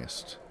of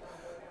Christ.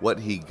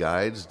 What he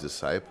guides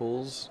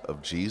disciples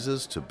of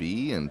Jesus to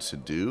be and to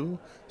do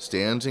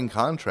stands in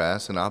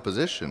contrast and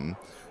opposition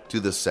to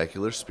the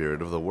secular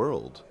spirit of the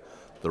world,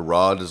 the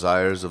raw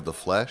desires of the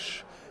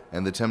flesh,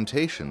 and the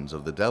temptations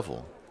of the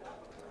devil.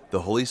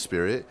 The Holy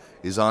Spirit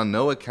is on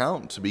no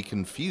account to be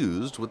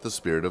confused with the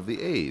spirit of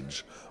the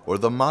age, or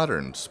the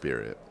modern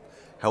spirit.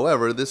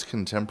 However, this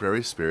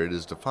contemporary spirit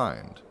is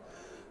defined.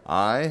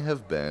 I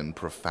have been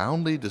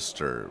profoundly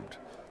disturbed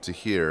to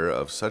hear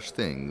of such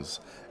things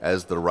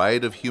as the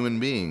right of human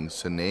beings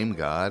to name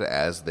God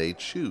as they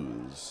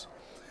choose,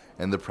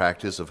 and the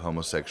practice of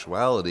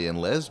homosexuality and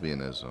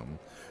lesbianism,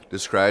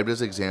 described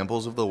as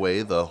examples of the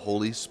way the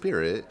Holy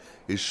Spirit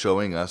is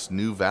showing us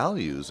new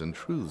values and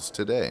truths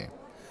today.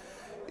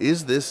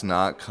 Is this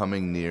not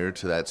coming near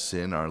to that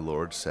sin our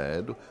Lord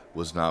said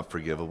was not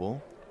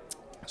forgivable?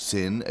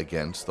 Sin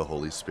against the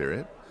Holy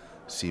Spirit?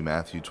 See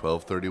Matthew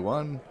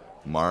 12:31,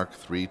 Mark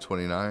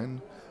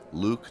 3:29,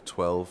 Luke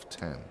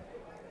 12:10.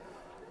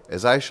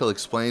 As I shall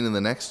explain in the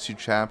next 2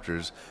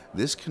 chapters,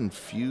 this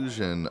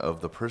confusion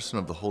of the person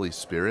of the Holy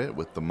Spirit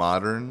with the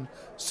modern,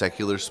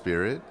 secular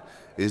spirit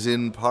is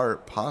in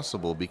part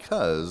possible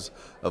because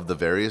of the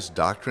various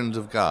doctrines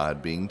of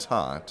God being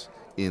taught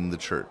in the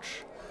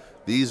Church.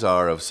 These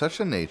are of such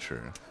a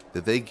nature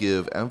that they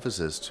give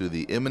emphasis to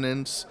the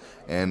immanence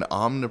and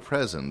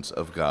omnipresence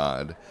of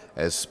God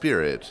as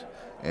Spirit,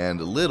 and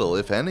little,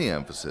 if any,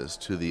 emphasis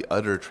to the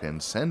utter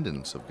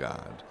transcendence of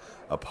God,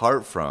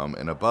 apart from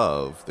and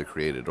above the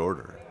created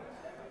order.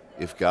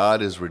 If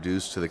God is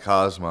reduced to the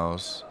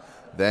cosmos,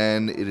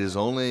 then it is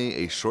only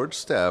a short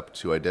step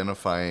to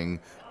identifying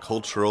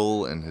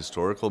cultural and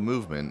historical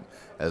movement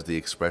as the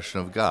expression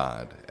of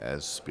God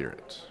as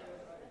spirit.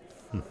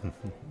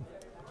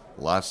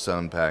 Lots to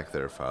unpack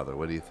there, Father.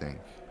 What do you think?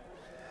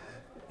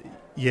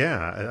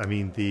 Yeah, I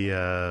mean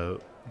the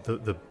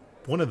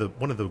one of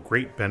the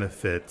great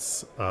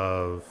benefits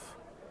of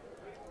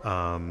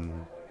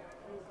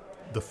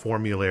the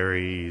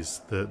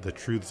formularies, the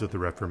truths of the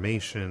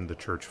Reformation, the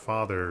Church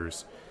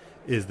Fathers,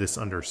 is this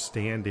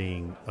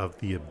understanding of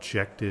the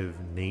objective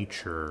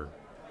nature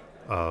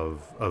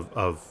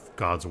of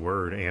God's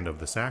Word and of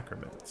the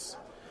sacraments,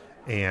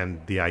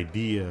 and the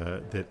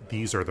idea that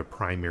these are the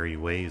primary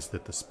ways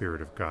that the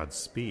Spirit of God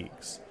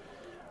speaks.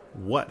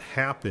 What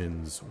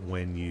happens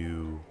when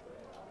you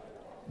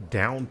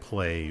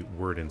downplay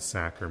Word and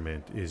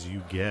Sacrament is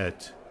you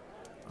get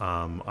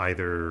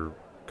either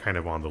kind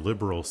of on the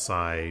liberal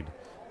side,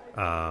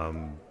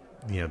 this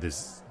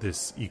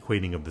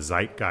equating of the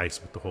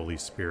zeitgeist with the Holy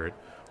Spirit,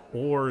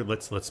 or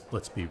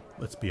let's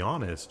be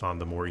honest, on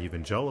the more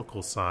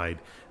evangelical side,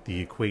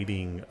 the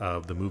equating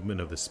of the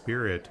movement of the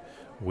Spirit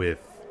with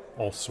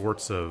all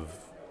sorts of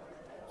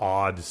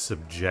odd,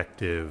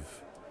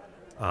 subjective,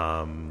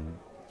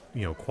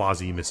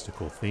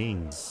 quasi-mystical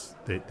things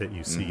that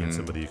you see in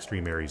some of the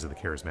extreme areas of the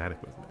charismatic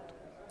movement.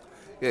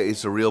 Yeah,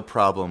 it's a real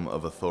problem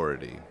of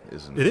authority,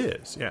 isn't it?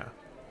 It is, yeah.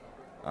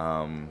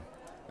 I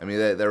mean,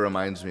 that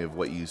reminds me of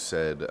what you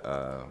said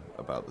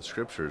about the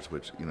scriptures,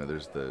 which,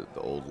 there's the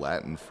old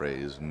Latin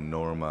phrase,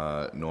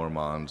 norma,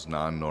 normans,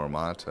 non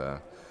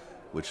normata,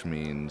 which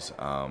means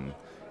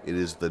it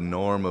is the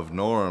norm of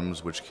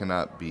norms which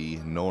cannot be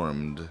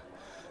normed.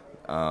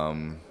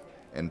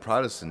 And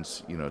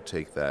Protestants,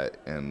 take that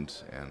and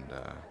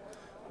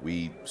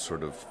we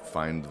sort of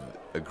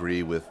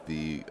agree with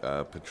the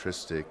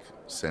patristic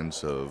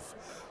sense of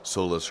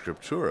sola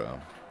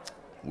scriptura,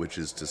 which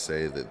is to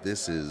say that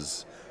this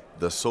is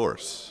the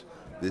source.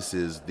 This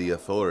is the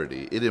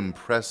authority. It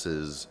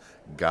impresses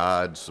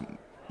God's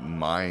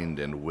mind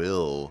and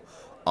will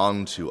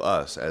onto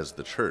us as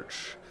the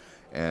church,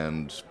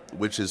 and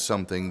which is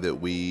something that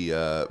we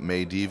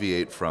may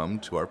deviate from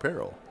to our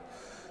peril.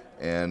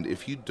 And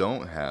if you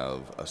don't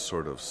have a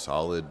sort of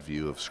solid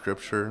view of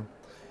Scripture,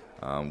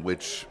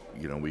 which,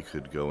 we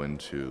could go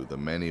into the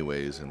many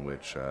ways in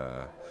which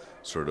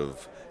sort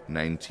of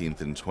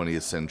 19th and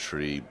 20th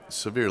century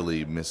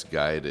severely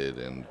misguided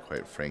and,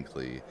 quite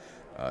frankly,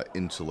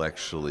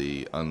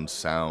 intellectually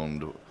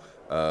unsound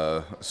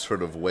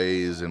sort of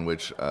ways in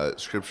which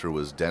Scripture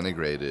was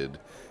denigrated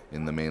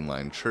in the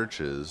mainline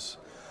churches,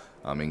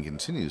 and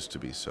continues to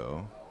be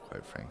so,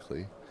 quite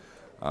frankly,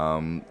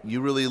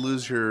 you really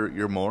lose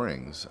your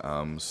moorings.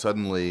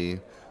 Suddenly,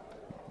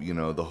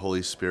 the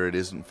Holy Spirit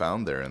isn't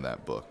found there in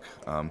that book.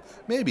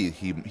 Maybe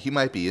he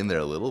might be in there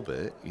a little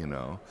bit,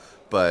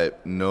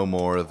 but no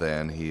more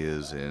than he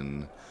is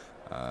in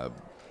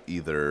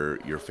either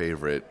your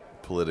favorite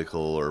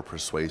political or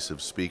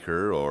persuasive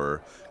speaker,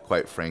 or,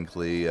 quite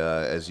frankly,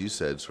 as you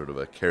said, sort of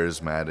a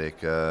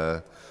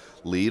charismatic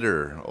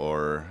leader,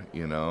 or,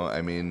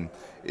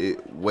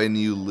 when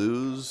you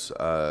lose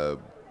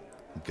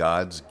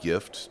God's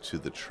gift to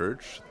the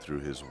church through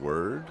his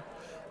word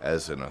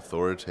as an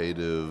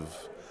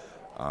authoritative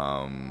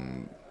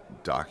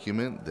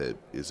document that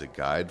is a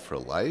guide for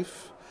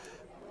life,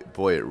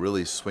 boy, it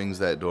really swings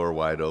that door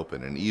wide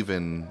open. And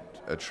even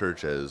a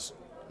church as,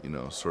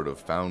 sort of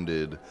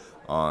founded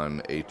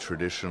on a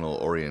traditional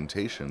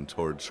orientation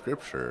towards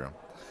Scripture,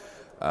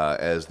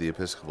 as the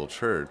Episcopal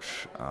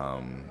Church,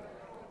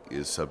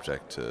 is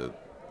subject to,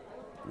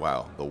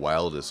 the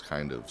wildest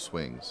kind of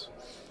swings.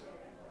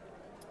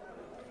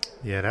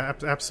 Yeah,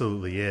 it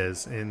absolutely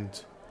is,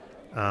 and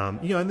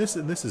and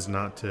this is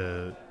not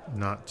to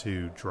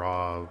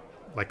draw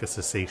like a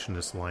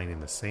cessationist line in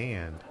the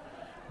sand,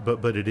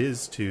 but it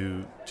is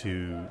to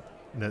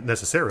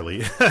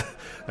necessarily.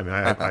 I mean,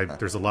 I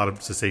there's a lot of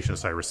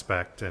cessationists I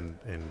respect, and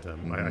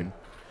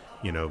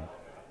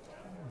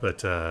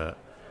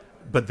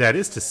but that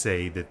is to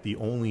say that the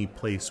only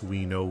place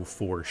we know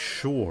for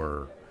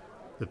sure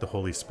that the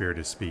Holy Spirit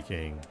is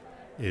speaking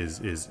is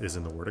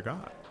in the Word of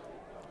God.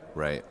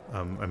 Right.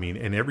 I mean,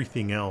 and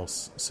everything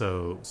else.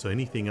 So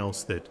anything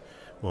else that,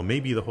 well,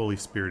 maybe the Holy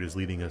Spirit is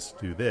leading us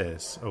to do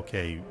this.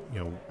 Okay,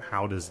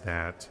 how does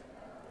that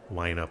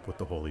line up with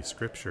the Holy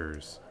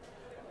Scriptures?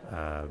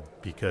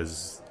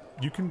 Because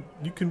you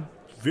can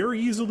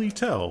very easily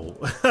tell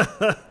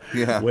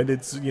when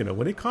it's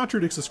when it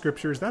contradicts the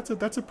Scriptures.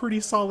 That's a pretty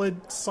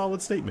solid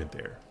statement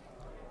there.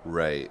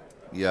 Right.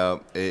 Yeah.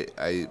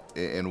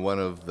 And one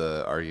of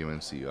the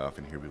arguments that you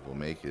often hear people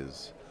make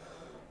is,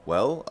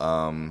 well,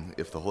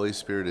 if the Holy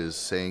Spirit is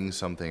saying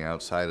something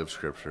outside of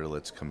Scripture,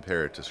 let's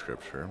compare it to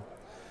Scripture.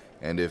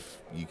 And if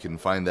you can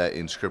find that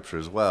in Scripture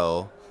as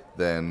well,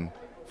 then,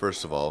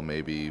 first of all,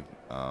 maybe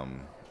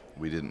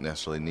we didn't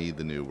necessarily need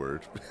the new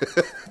word.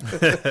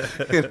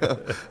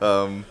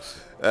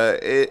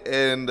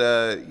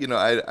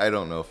 I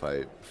don't know if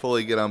I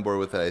fully get on board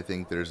with that. I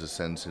think there's a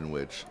sense in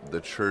which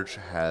the Church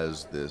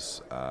has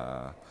this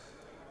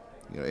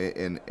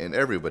and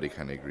everybody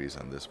kind of agrees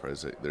on this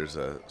part. There's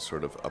a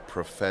sort of a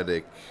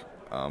prophetic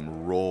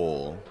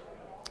role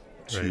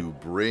to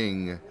Right.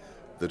 bring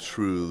the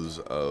truths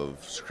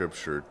of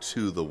Scripture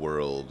to the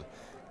world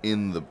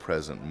in the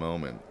present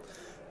moment.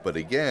 But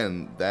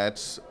again,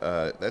 that's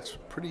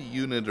pretty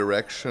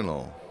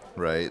unidirectional,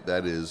 right?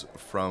 That is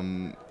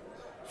from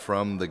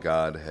the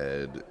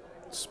Godhead,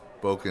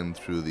 spoken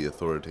through the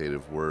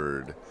authoritative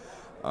Word,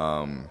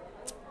 and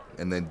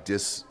then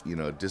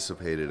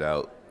dissipated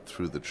out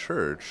through the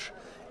church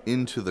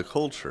into the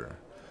culture.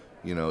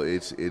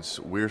 It's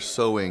we're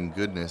sowing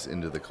goodness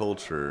into the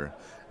culture,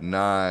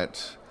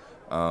 not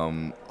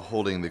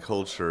holding the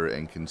culture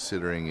and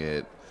considering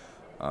it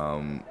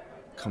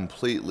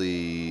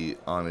completely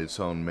on its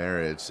own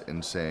merits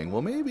and saying,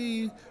 well,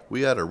 maybe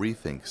we ought to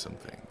rethink some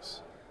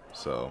things.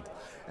 So,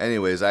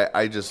 anyways,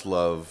 I just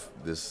love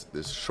this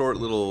short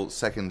little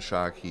second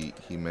shock he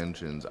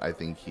mentions. I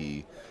think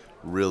he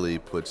really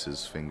puts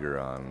his finger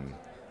on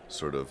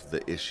sort of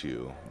the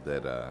issue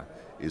that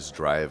is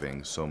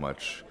driving so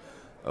much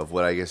of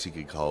what I guess you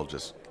could call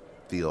just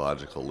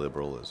theological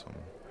liberalism.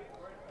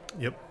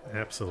 Yep,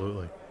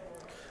 absolutely.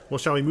 Well,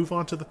 shall we move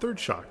on to the third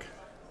shock?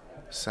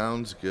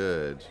 Sounds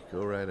good.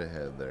 Go right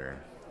ahead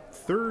there.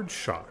 Third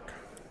shock.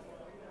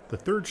 The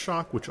third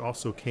shock, which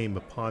also came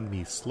upon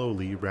me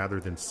slowly rather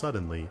than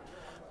suddenly,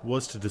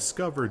 was to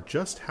discover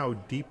just how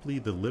deeply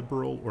the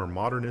liberal or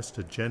modernist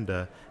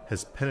agenda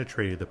has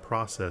penetrated the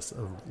process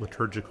of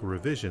liturgical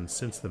revision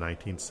since the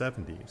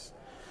 1970s.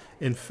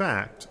 In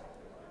fact,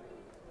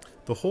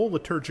 the whole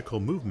liturgical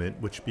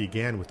movement, which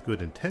began with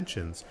good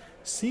intentions,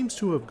 seems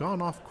to have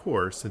gone off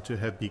course and to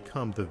have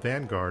become the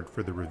vanguard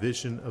for the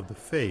revision of the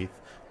faith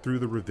through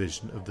the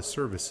revision of the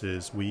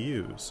services we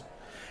use.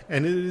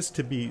 And it is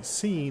to be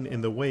seen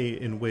in the way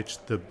in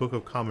which the Book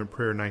of Common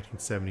Prayer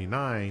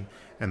 1979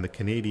 and the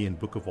Canadian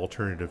Book of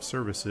Alternative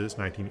Services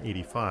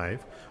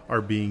 1985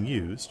 are being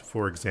used.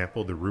 For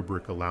example, the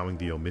rubric allowing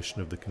the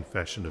omission of the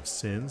confession of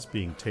sins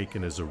being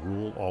taken as a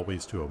rule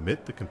always to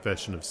omit the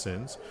confession of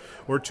sins,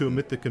 or to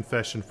omit the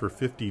confession for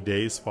 50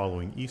 days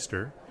following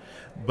Easter,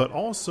 but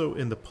also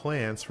in the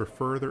plans for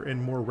further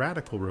and more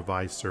radical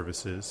revised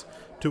services,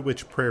 to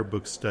which Prayer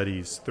Book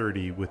Studies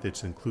 30 with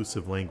its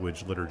inclusive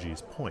language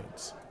liturgies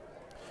points.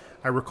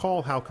 I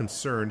recall how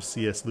concerned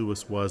C.S.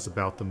 Lewis was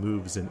about the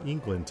moves in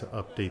England to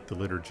update the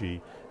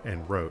liturgy,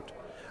 and wrote,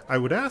 "I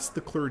would ask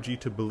the clergy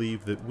to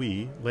believe that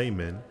we,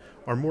 laymen,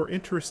 are more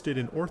interested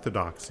in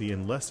orthodoxy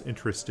and less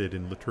interested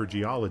in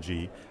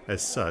liturgiology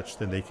as such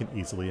than they can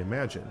easily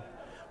imagine.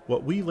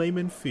 What we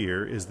laymen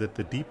fear is that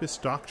the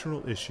deepest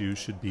doctrinal issues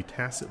should be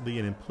tacitly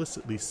and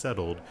implicitly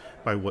settled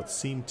by what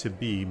seem to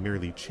be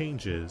merely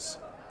changes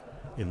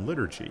in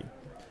liturgy.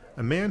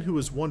 A man who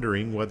is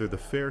wondering whether the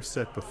fare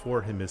set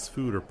before him is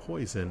food or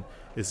poison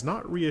is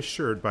not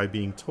reassured by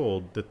being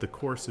told that the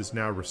course is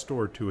now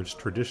restored to its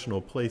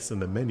traditional place in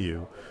the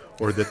menu,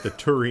 or that the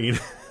tureen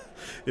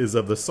is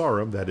of the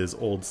Sarum, that is,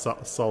 Old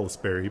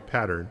Salisbury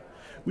pattern.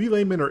 We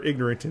laymen are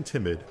ignorant and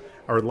timid.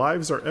 Our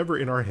lives are ever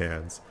in our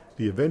hands.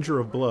 The avenger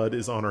of blood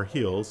is on our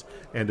heels,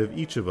 and of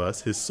each of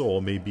us his soul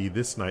may be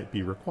this night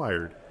be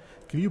required.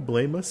 Can you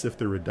blame us if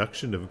the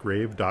reduction of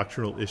grave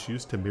doctrinal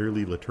issues to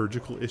merely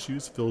liturgical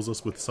issues fills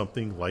us with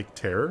something like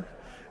terror?"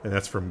 And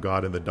that's from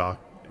God in the Dock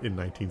in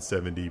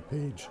 1970,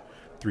 page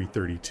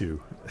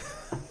 332.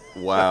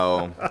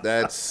 Wow,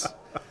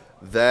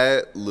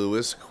 that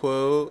Lewis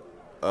quote.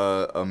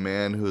 A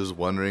man who is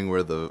wondering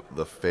where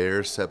the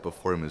fare set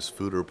before him is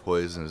food or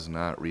poison is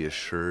not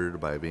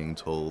reassured by being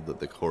told that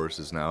the course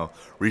is now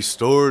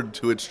restored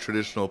to its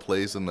traditional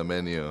place in the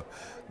menu.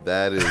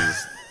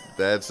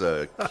 That's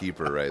a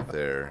keeper right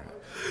there.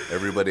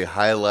 Everybody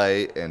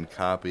highlight and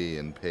copy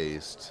and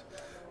paste.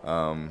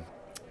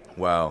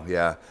 Wow,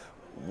 yeah.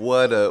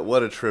 What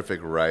a terrific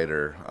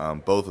writer.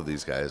 Both of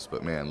these guys,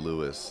 but man,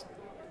 Lewis,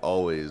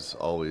 always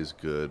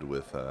good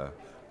with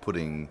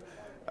putting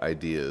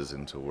ideas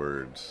into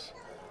words.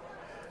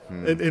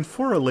 And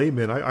for a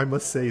layman, I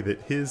must say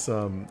that his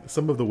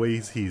some of the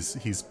ways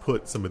he's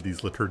put some of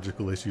these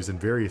liturgical issues in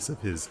various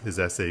of his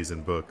essays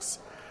and books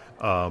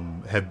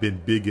have been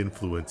big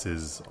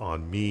influences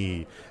on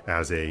me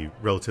as a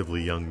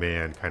relatively young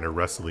man, kind of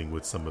wrestling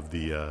with some of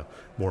the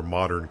more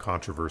modern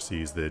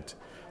controversies that,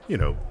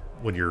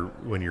 when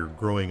you're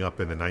growing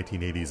up in the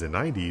 1980s and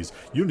 90s,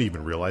 you don't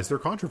even realize they're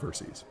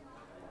controversies.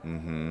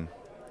 Mm-hmm.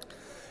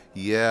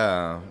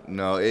 Yeah,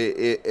 no,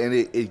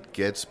 it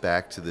gets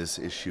back to this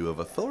issue of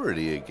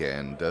authority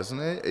again, doesn't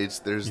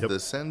it? There's Yep. the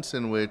sense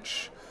in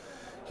which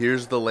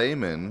here's the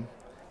layman,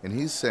 and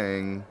he's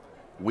saying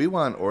we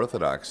want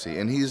orthodoxy,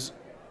 and he's,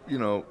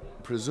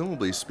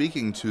 presumably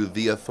speaking to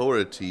the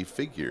authority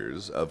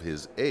figures of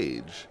his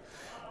age,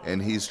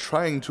 and he's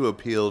trying to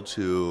appeal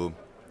to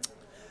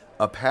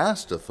a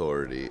past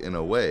authority in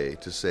a way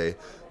to say,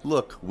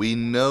 look, we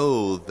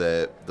know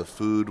that the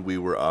food we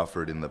were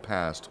offered in the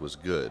past was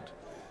good.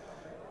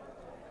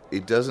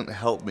 it doesn't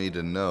help me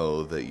to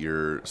know that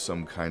you're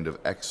some kind of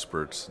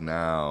experts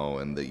now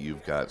and that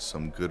you've got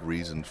some good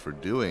reasons for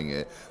doing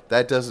it.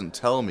 That doesn't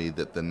tell me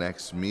that the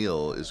next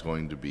meal is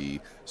going to be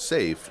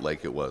safe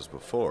like it was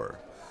before.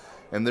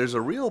 And there's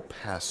a real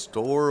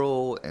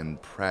pastoral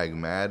and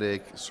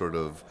pragmatic sort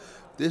of,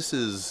 this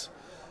is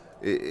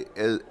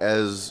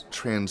as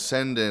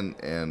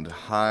transcendent and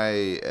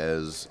high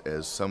as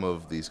some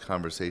of these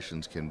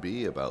conversations can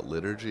be about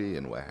liturgy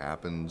and what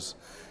happens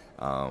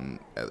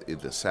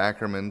the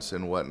sacraments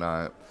and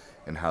whatnot,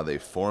 and how they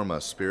form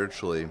us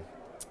spiritually.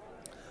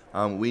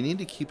 We need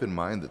to keep in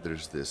mind that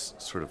there's this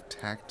sort of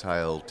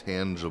tactile,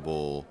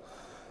 tangible,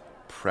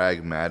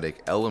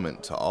 pragmatic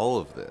element to all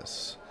of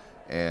this.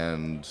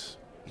 And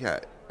yeah,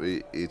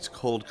 it's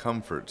cold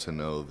comfort to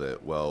know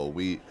that, well,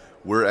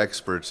 we're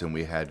experts and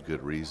we had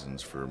good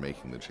reasons for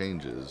making the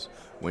changes.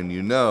 When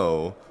you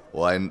know,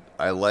 well,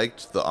 I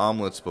liked the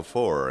omelets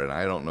before and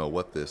I don't know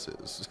what this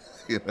is,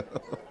 you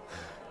know?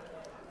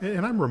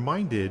 And I'm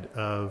reminded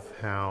of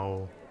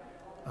how,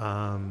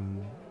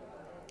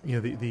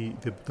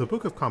 the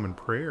Book of Common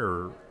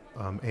Prayer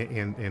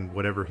and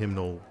whatever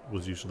hymnal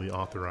was usually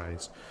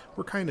authorized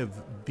were kind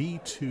of the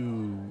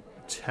two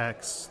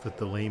texts that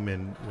the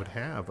layman would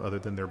have other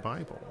than their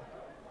Bible.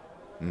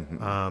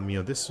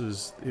 Mm-hmm. This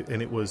was,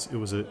 and it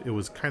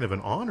was kind of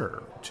an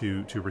honor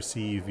to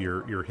receive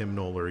your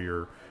hymnal or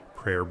your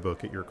prayer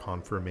book at your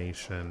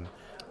confirmation.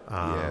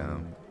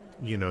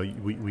 We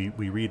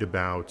read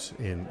about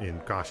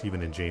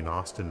even in Jane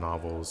Austen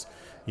novels,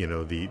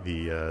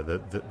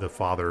 the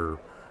father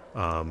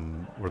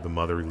or the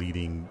mother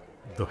leading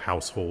the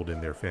household in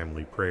their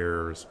family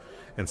prayers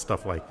and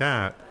stuff like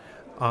that.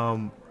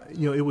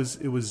 It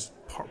was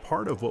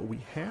part of what we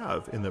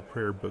have in the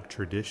prayer book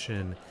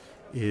tradition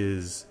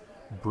is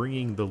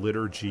bringing the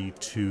liturgy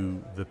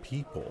to the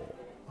people.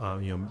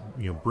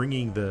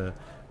 Bringing the,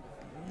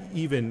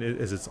 even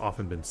as it's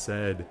often been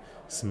said,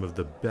 some of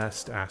the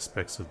best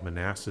aspects of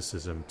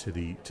monasticism to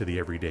the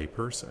everyday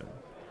person.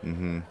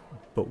 Mm-hmm.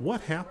 But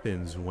what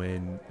happens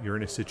when you're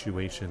in a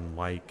situation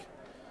like,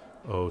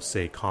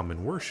 say,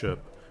 common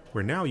worship,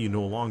 where now you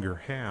no longer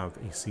have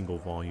a single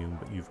volume,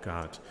 but you've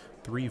got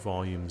 3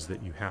 volumes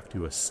that you have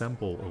to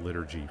assemble a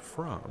liturgy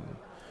from?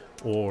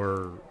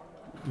 Or,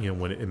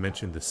 when it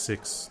mentioned the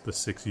six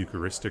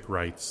Eucharistic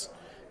rites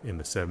in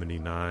the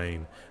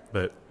 79,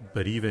 but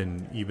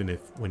even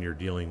if when you're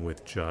dealing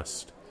with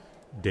just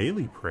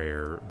daily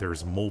prayer,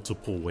 there's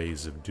multiple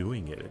ways of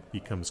doing it. It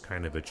becomes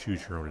kind of a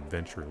choose your own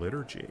adventure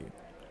liturgy,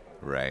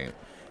 right?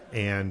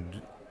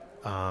 And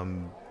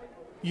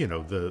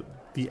the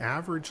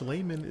average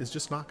layman is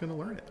just not going to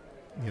learn it.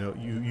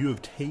 You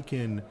have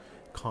taken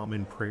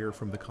common prayer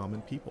from the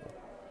common people.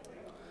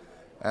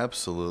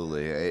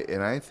 Absolutely.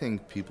 And I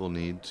think people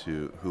need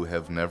to, who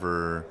have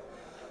never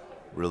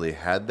really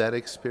had that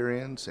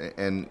experience,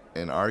 and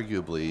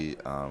arguably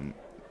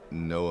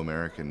no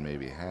American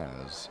maybe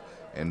has,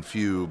 and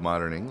few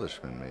modern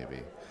Englishmen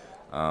maybe.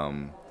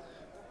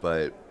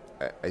 But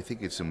I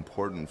think it's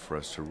important for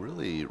us to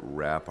really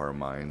wrap our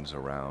minds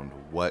around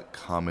what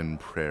common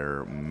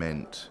prayer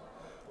meant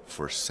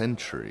for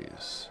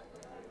centuries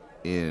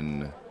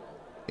in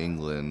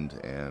England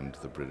and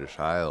the British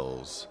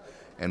Isles,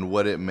 and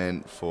what it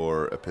meant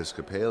for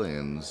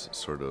Episcopalians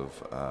sort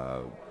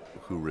of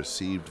who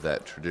received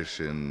that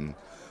tradition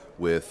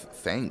with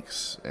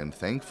thanks and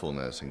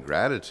thankfulness and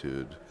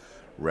gratitude,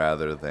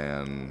 rather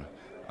than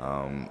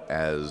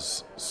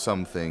as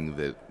something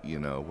that,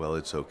 well,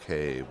 it's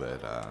okay,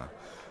 but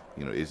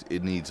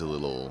it needs a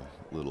little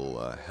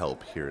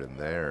help here and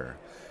there.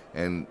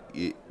 And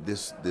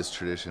this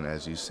tradition,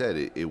 as you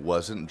said, it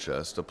wasn't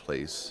just a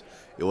place.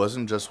 It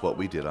wasn't just what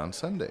we did on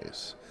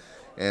Sundays,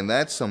 and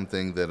that's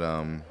something that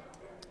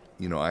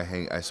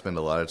I spend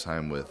a lot of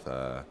time with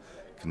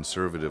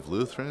conservative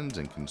Lutherans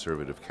and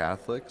conservative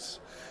Catholics,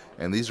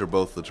 and these are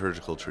both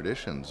liturgical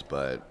traditions,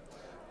 but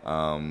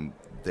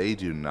they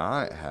do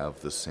not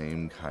have the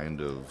same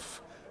kind of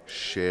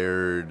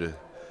shared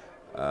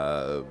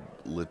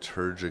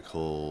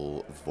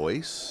liturgical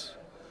voice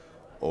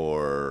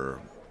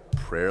or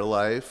prayer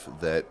life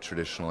that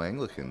traditional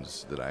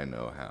Anglicans that I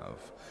know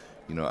have.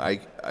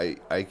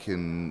 I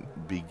can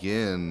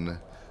begin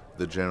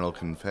the general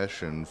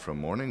confession from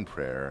morning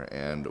prayer,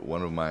 and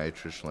one of my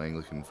traditional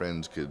Anglican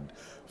friends could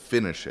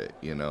finish it,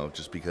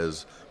 just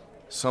because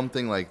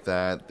something like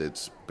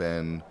that's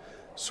been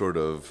sort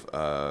of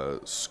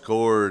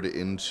scored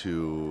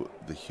into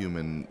the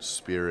human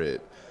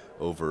spirit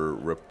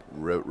over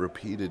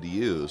repeated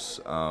use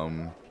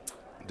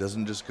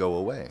doesn't just go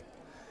away.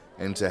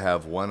 And to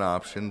have one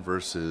option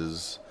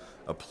versus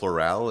a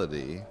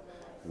plurality,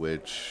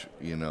 which,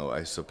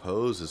 I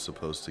suppose is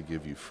supposed to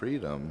give you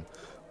freedom,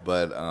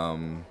 but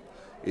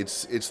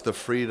it's the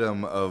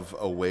freedom of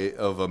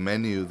a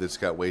menu that's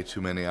got way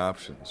too many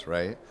options,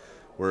 right?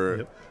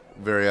 Where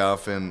very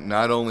often,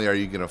 not only are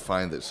you going to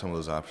find that some of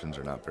those options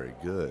are not very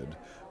good,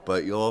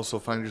 but you'll also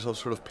find yourself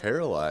sort of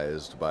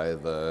paralyzed by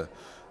the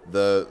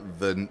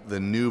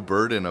new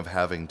burden of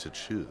having to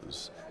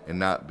choose and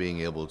not being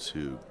able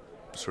to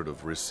sort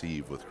of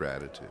receive with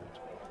gratitude.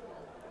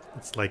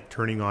 It's like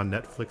turning on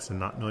Netflix and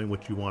not knowing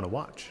what you want to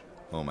watch.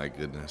 Oh my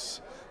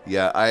goodness.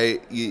 Yeah,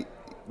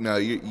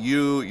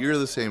 you're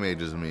the same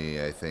age as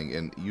me, I think,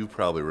 and you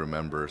probably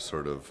remember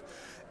sort of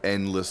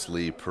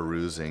endlessly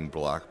perusing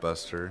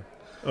Blockbuster.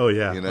 Oh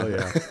yeah, You know? oh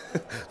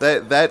yeah.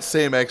 That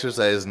same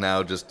exercise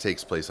now just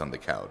takes place on the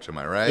couch. Am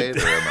I right?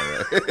 Or am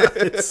I right?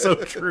 It's so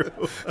true.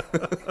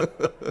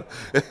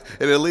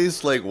 And at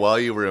least like while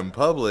you were in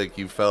public,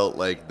 you felt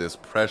like this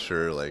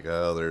pressure, like,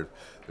 oh, they're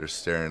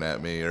staring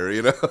at me, or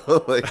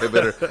like I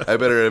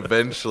better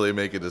eventually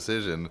make a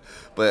decision.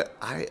 But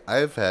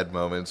I've had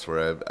moments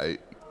where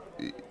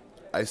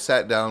I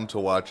sat down to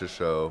watch a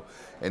show,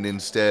 and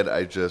instead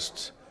I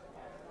just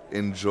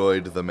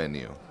enjoyed the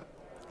menu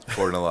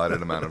for an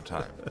allotted amount of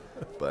time.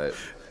 But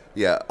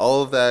yeah,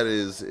 all of that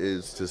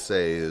is to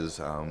say is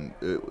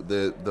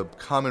the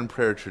common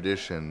prayer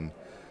tradition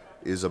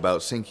is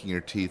about sinking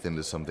your teeth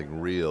into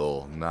something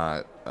real,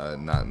 not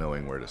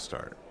knowing where to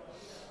start.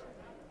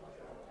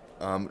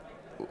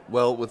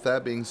 Well, with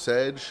that being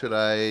said, should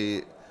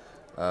I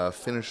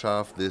finish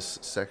off this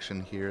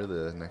section here,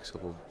 the next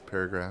couple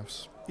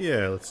paragraphs?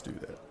 Yeah, let's do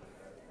that.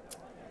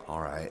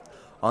 All right.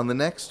 On the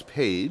next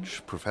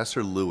page,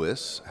 Professor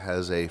Lewis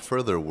has a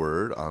further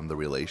word on the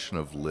relation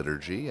of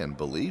liturgy and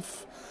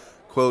belief.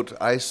 Quote,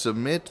 I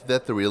submit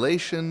that the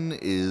relation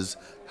is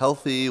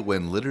healthy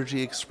when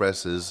liturgy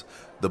expresses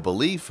the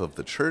belief of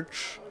the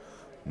Church,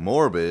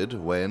 morbid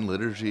when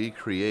liturgy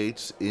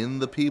creates in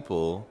the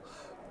people,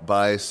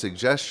 by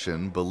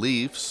suggestion,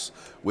 beliefs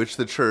which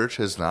the Church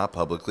has not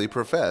publicly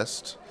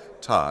professed,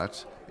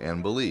 taught,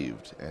 and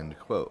believed, end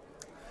quote.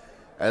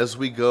 As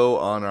we go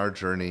on our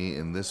journey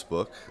in this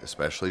book,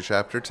 especially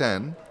chapter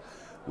 10,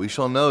 we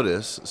shall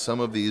notice some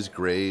of these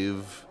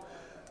grave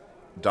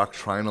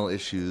doctrinal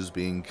issues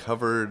being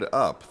covered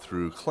up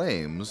through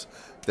claims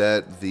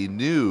that the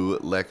new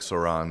lex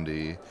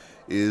orandi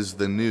is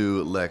the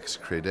new lex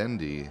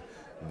credendi,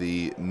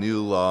 the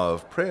new law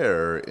of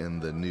prayer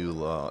in the new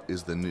law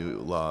is the new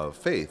law of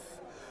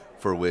faith,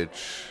 for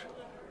which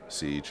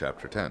see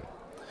chapter 10.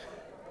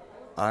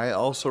 I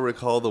also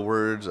recall the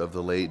words of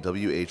the late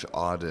W.H.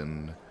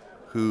 Auden,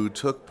 who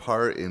took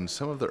part in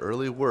some of the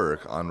early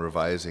work on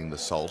revising the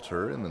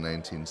Psalter in the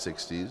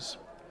 1960s.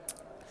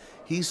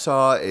 He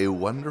saw a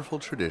wonderful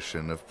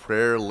tradition of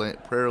prayer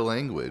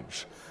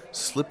language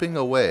slipping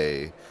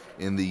away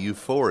in the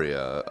euphoria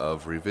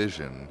of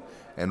revision,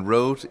 and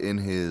wrote in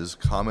his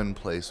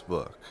commonplace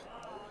book,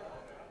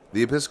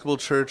 the Episcopal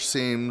Church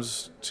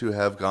seems to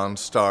have gone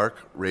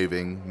stark,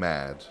 raving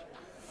mad.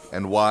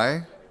 And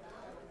why?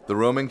 The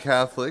Roman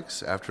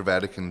Catholics, after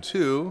Vatican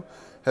II,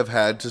 have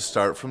had to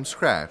start from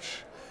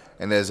scratch,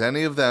 and as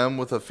any of them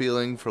with a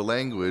feeling for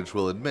language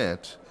will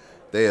admit,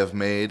 they have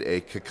made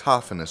a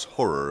cacophonous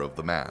horror of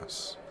the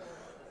Mass.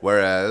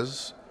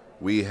 Whereas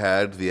we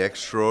had the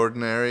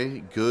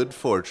extraordinary good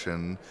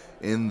fortune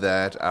in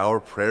that our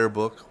prayer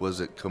book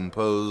was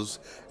composed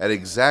at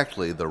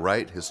exactly the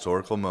right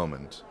historical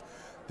moment.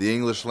 The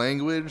English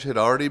language had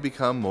already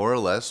become more or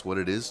less what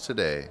it is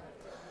today.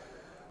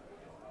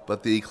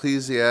 But the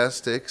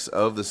ecclesiastics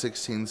of the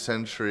 16th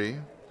century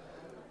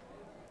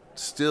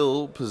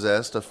still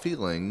possessed a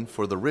feeling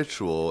for the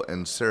ritual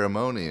and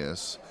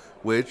ceremonious,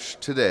 which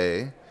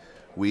today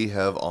we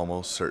have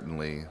almost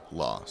certainly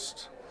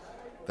lost.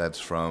 That's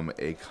from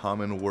A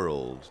Common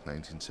World,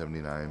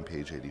 1979,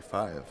 page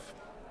 85.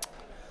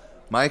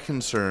 My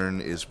concern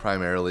is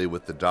primarily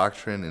with the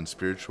doctrine and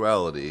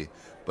spirituality,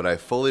 but I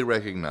fully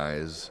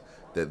recognize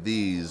that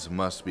these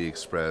must be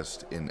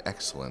expressed in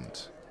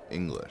excellent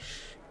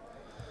English.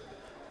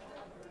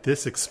 That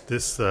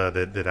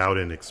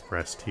Auden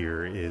expressed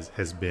here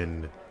has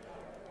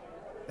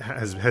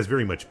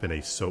very much been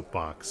a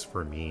soapbox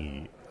for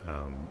me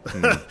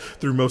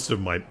through most of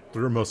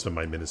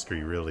my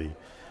ministry, really.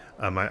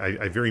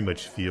 I very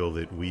much feel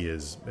that we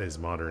as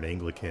modern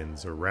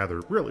Anglicans, or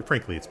rather, really,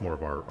 frankly, it's more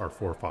of our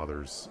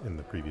forefathers in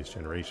the previous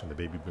generation, the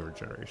baby boomer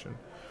generation,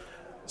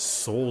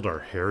 sold our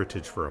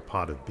heritage for a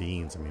pot of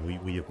beans. I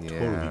mean, we have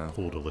totally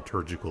pulled a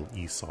liturgical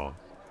Esau.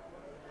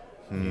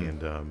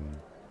 And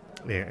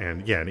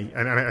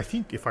I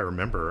think, if I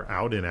remember,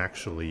 Auden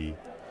actually,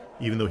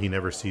 even though he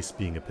never ceased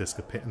being an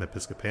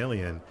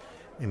Episcopalian,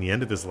 in the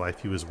end of his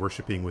life, he was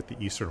worshiping with the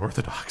Eastern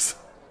Orthodox.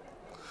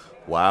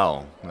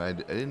 Wow, I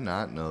did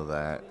not know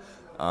that.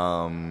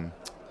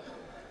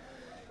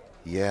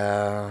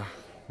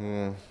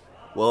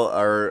 Well,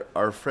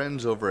 our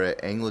friends over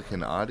at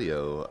Anglican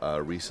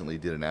Audio recently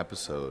did an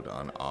episode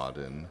on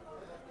Auden.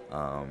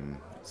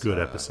 Good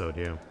episode,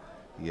 yeah.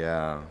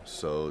 Yeah,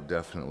 so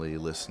definitely,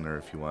 listener,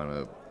 if you want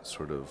to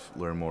sort of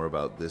learn more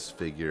about this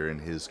figure and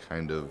his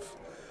kind of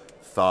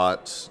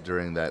thoughts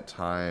during that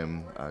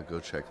time, go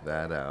check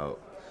that out.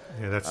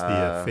 Yeah, that's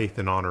the Faith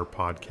and Honor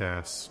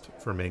podcast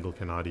from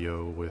Anglican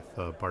Audio with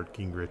Bart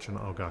Gingrich, and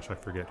oh gosh, I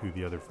forget who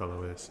the other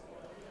fellow is,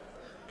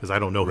 because I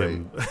don't know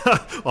him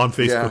on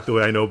Facebook the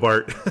way I know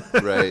Bart.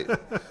 Right,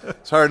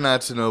 it's hard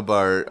not to know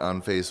Bart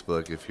on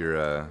Facebook if you're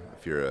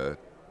a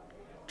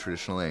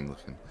traditional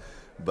Anglican.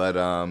 But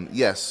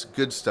yes,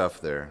 good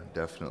stuff there,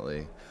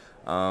 definitely.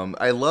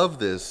 I love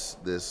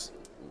this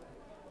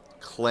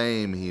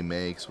claim he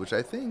makes, which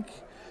I think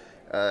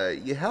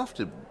you have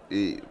to,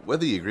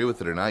 whether you agree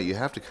with it or not, you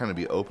have to kind of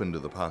be open to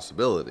the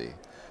possibility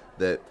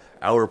that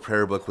our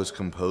prayer book was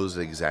composed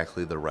at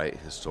exactly the right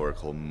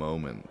historical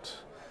moment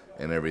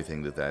and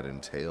everything that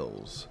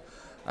entails.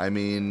 I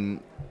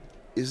mean,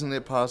 isn't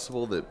it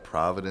possible that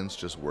Providence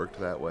just worked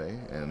that way?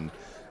 And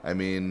I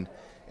mean,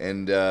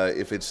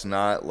 if it's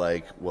not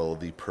like, well,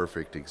 the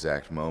perfect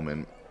exact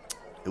moment,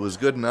 it was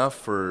good enough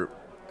for,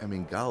 I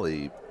mean,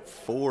 golly,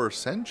 4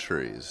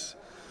 centuries.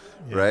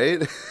 Yeah.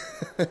 Right?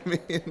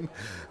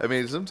 I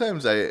mean,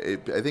 sometimes I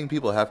think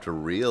people have to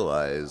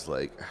realize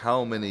like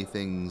how many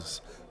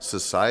things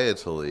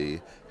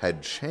societally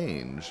had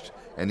changed,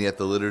 and yet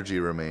the liturgy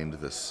remained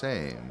the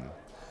same.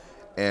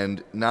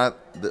 And not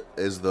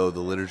as though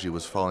the liturgy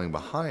was falling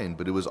behind,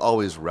 but it was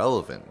always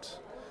relevant.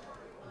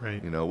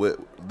 Right. You know,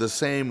 the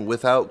same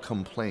without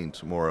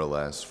complaint, more or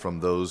less, from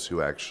those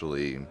who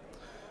actually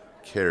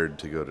cared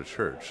to go to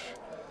church.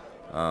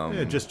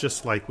 Yeah,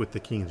 just like with the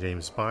King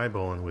James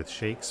Bible and with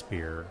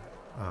Shakespeare,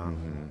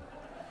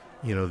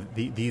 you know,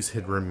 these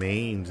had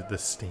remained the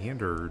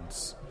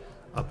standards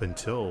up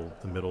until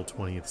the middle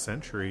 20th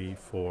century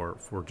for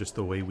just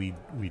the way we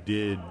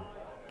did,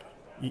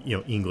 you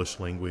know, English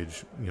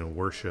language, you know,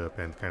 worship,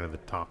 and kind of the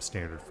top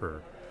standard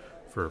for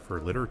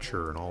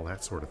literature and all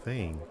that sort of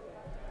thing.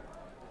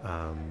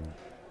 I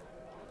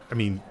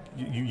mean,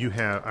 you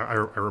have.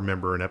 I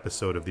remember an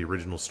episode of the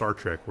original Star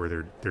Trek where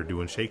they're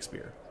doing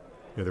Shakespeare.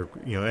 Even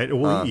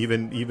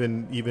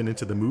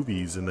into the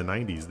movies in the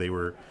 90s, they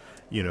were,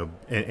 you know,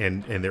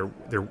 and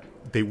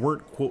they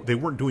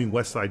weren't doing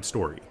West Side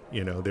Story.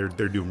 You know, they're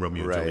doing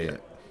Romeo and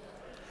Juliet.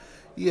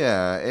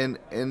 Yeah,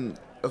 and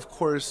of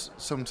course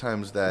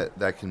sometimes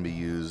that can be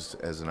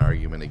used as an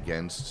argument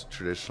against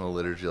traditional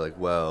liturgy. Like,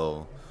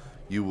 well,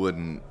 you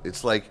wouldn't.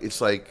 It's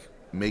like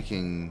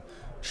making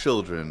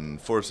children,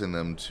 forcing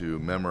them to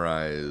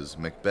memorize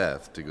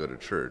Macbeth to go to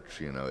church.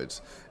 You know,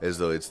 it's as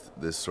though it's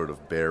this sort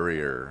of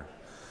barrier.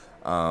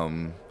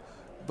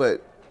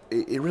 But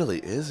it really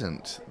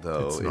isn't,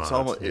 though. It's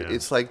almost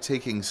it's like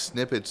taking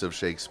snippets of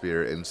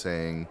Shakespeare and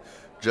saying,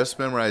 just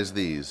memorize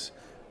these.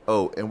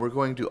 Oh, and we're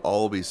going to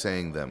all be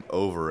saying them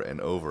over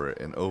and over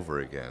and over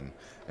again.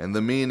 And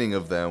the meaning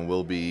of them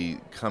will be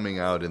coming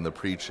out in the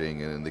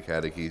preaching and in the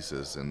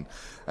catechesis. And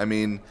I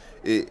mean,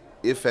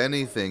 if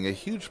anything, a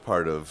huge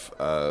part of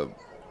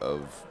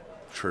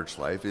church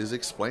life is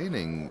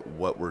explaining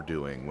what we're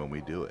doing when we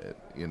do it.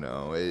 You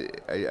know,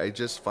 I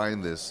just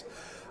find this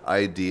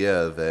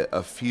idea that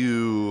a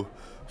few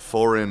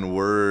foreign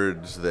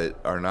words that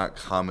are not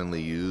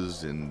commonly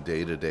used in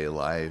day-to-day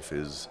life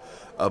is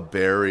a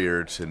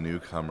barrier to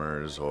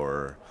newcomers,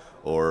 or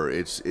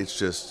it's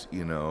just,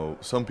 you know,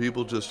 some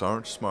people just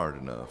aren't smart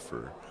enough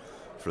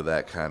for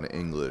that kind of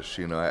English.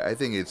 You know, I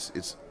think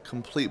it's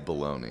complete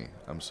baloney.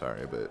 I'm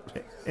sorry,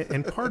 but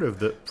and part of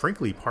the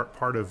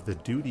part of the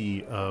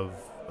duty of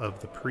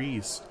the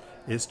priest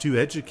is to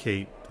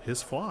educate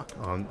his flock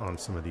on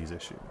some of these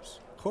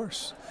issues. Of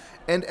course.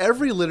 And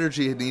every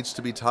liturgy needs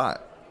to be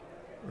taught.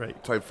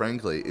 Right. Quite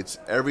frankly,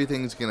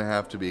 everything's going to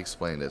have to be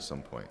explained at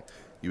some point.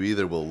 You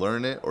either will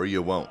learn it or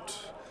you won't.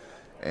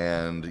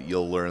 And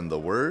you'll learn the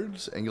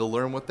words and you'll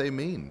learn what they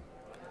mean.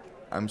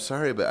 I'm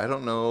sorry, but I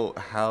don't know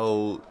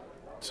how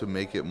to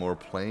make it more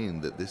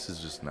plain that this is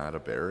just not a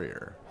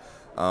barrier.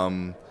 I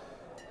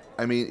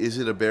mean, is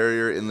it a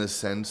barrier in the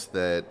sense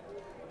that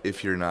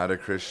if you're not a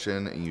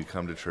Christian and you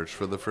come to church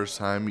for the first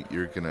time,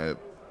 you're going to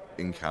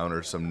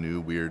encounter some new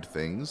weird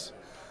things?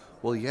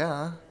 Well,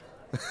 yeah.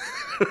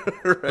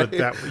 Right?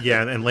 But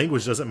and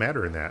language doesn't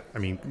matter in that. I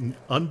mean,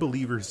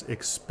 unbelievers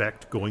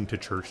expect going to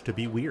church to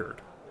be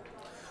weird.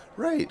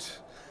 Right.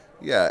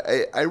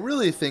 Yeah, I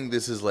really think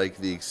this is like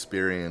the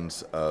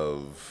experience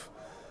of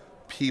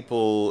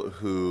people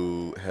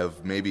who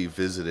have maybe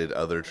visited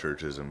other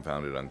churches and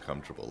found it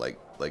uncomfortable. Like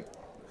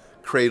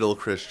cradle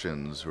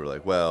Christians who are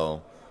like,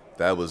 well,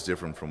 that was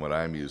different from what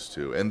I'm used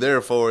to, and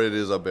therefore it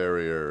is a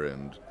barrier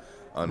and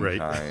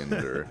unkind.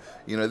 Right. Or,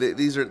 you know,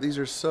 these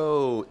are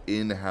so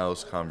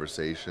in-house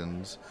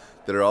conversations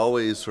that are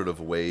always sort of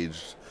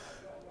waged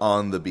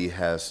on the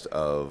behest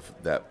of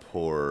that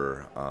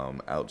poor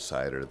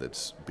outsider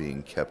that's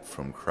being kept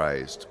from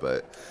Christ.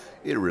 But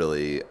it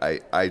really,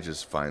 I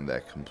just find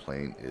that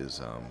complaint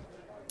is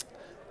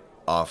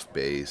off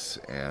base,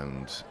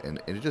 and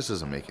it just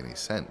doesn't make any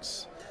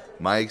sense.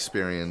 My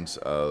experience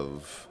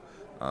of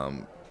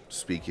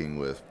speaking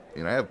with,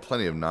 you know, I have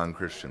plenty of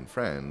non-Christian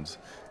friends,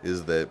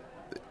 is that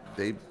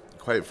they,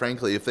 quite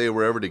frankly, if they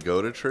were ever to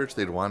go to church,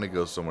 they'd want to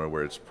go somewhere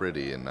where it's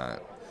pretty and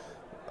not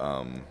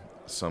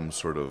some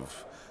sort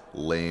of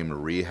lame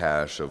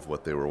rehash of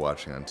what they were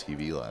watching on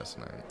TV last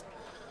night.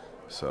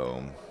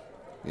 So,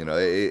 you know,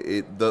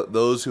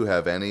 those who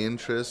have any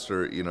interest,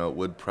 or, you know,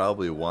 would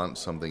probably want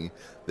something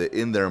that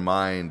in their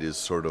mind is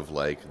sort of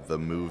like the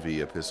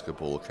movie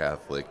Episcopal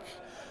Catholic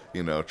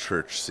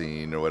church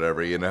scene or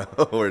whatever,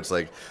 where it's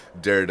like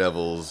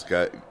Daredevil's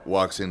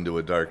walks into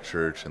a dark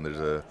church and there's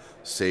a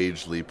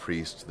sagely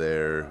priest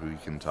there who he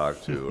can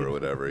talk to or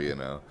whatever,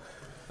 Yeah,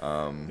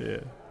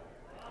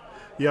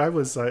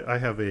 I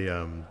have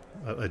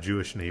a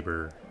Jewish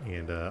neighbor,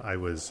 and I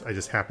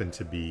just happened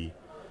to be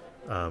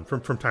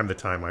from time to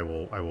time I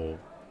will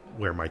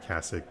wear my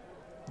cassock,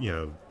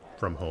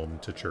 from home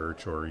to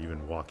church or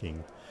even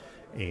walking.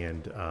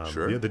 And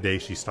Sure. The other day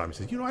she stopped me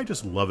and said, I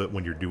just love it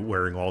when you're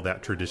wearing all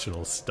that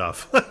traditional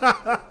stuff.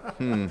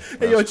 And,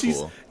 That's she's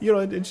cool.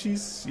 and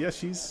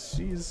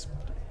she's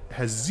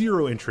has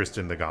zero interest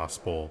in the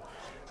gospel,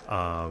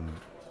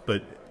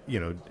 but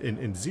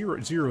and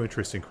zero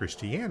interest in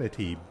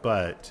Christianity.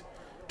 But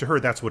to her,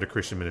 that's what a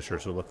Christian minister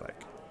should look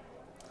like.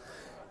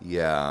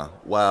 Yeah.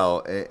 Wow.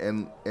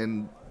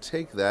 And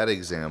take that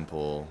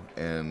example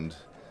and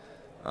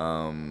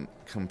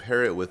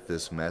compare it with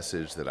this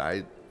message that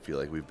I feel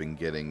like we've been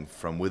getting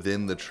from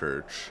within the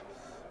church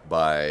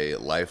by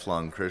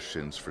lifelong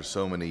Christians for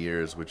so many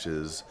years, which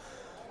is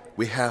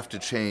we have to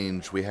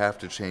change.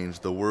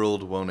 The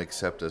world won't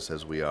accept us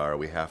as we are.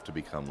 We have to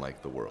become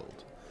like the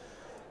world.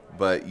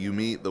 But you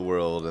meet the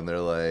world and they're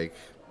like,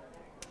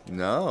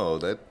 no,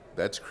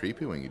 that's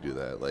creepy when you do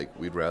that. Like,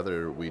 we'd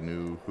rather we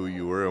knew who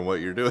you were and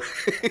what you're doing.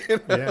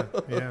 Yeah.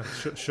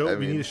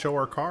 We need to show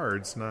our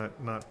cards,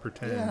 not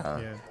pretend.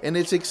 Yeah. And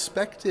it's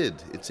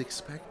expected.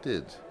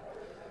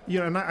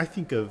 And I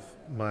think of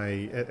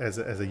as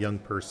a young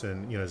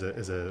person,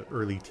 as a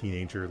early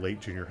teenager,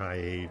 late junior high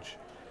age,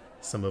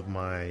 some of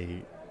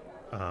my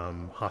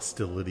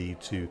hostility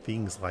to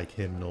things like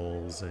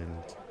hymnals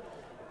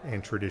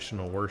and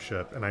traditional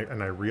worship, and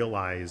I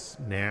realize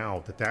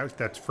now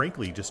that's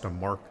frankly just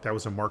that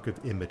was a mark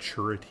of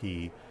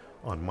immaturity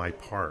on my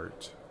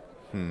part.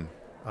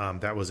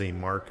 That was a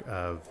mark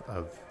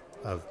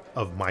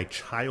of my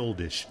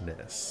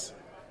childishness.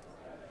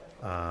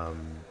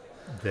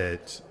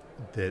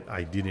 That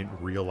I didn't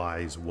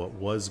realize what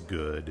was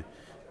good.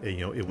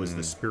 It was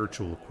the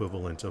spiritual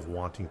equivalent of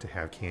wanting to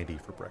have candy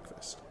for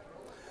breakfast.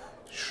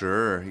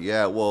 Sure.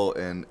 Yeah. Well,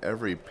 and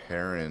every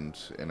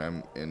parent, and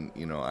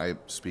I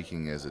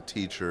speaking as a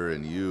teacher,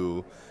 and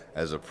you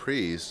as a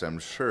priest, I'm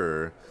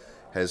sure,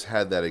 has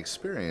had that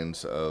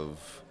experience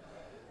of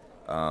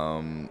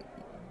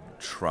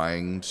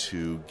trying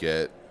to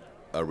get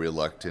a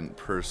reluctant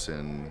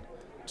person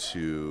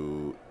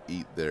to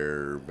eat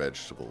their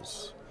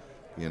vegetables.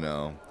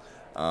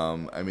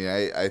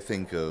 I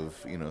think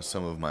of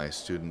some of my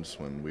students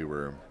when we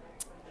were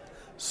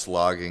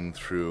slogging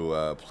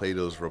through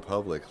Plato's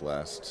Republic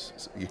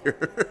last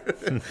year.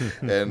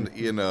 And,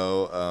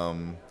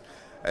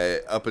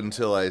 up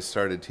until I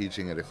started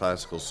teaching at a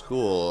classical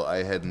school,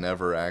 I had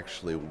never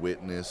actually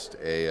witnessed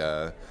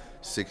a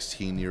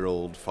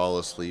 16-year-old fall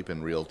asleep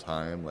in real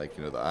time. Like,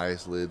 the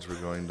eyelids were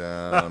going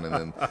down, and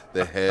then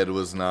the head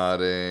was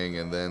nodding,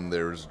 and then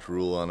there was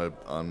drool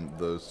on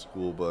the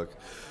school book.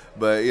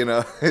 But,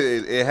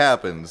 it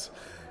happens.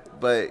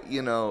 But,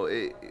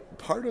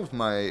 part of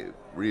my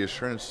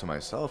reassurance to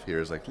myself here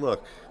is like,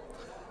 look,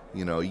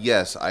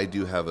 yes, I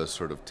do have a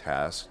sort of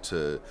task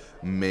to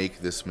make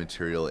this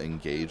material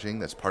engaging.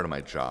 That's part of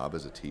my job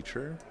as a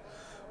teacher.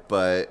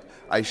 But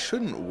I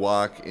shouldn't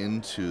walk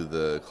into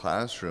the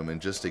classroom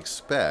and just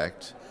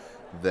expect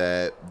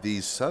that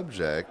these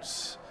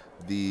subjects,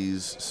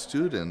 these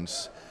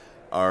students,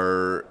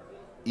 are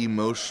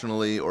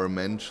emotionally or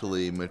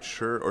mentally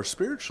mature or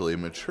spiritually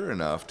mature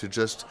enough to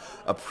just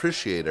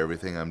appreciate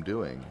everything I'm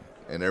doing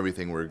and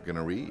everything we're going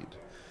to read.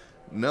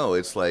 No,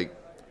 it's like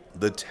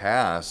the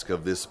task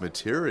of this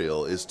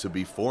material is to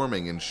be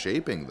forming and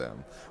shaping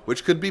them,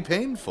 which could be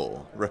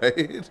painful,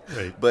 right?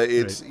 But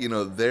it's,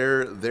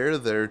 they're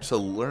there to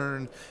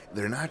learn.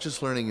 They're not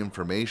just learning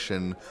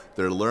information,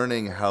 they're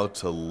learning how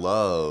to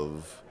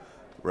love,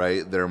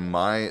 right? Their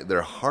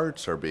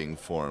hearts are being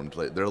formed.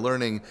 Like, they're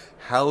learning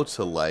how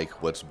to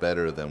like what's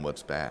better than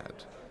what's bad.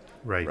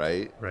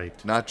 Right?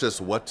 Not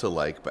just what to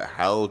like, but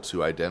how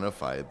to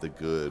identify the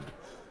good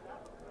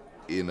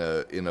in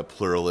a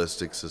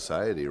pluralistic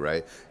society,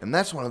 right? And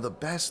that's one of the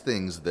best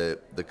things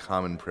that the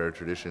Common Prayer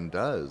tradition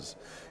does,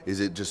 is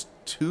it just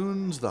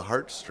tunes the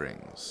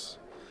heartstrings,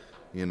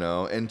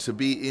 and to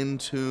be in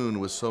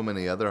tune with so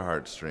many other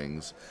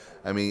heartstrings.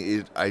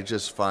 I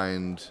just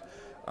find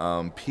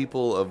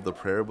people of the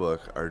prayer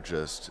book are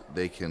just,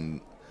 they can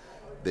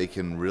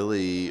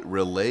really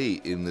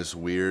relate in this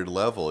weird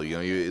level.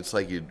 It's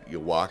like you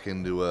walk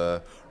into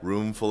a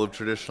room full of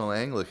traditional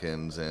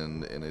Anglicans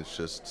and it's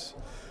just,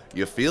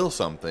 you feel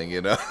something,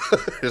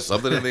 there's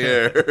something in the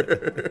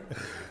air.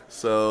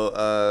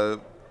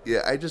 So,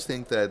 I just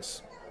think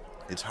it's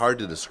hard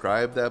to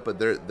describe that, but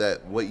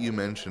that what you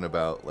mentioned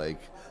about like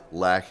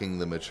lacking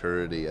the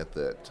maturity at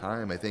that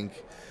time, I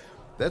think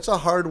that's a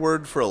hard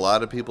word for a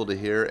lot of people to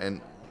hear.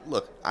 And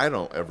look, I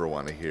don't ever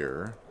want to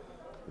hear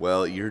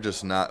well, you're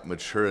just not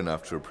mature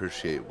enough to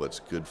appreciate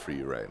what's good for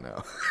you right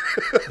now.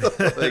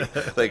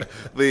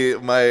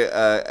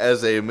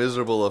 As a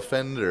miserable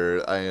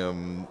offender, I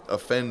am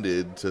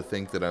offended to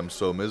think that I'm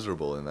so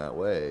miserable in that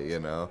way, you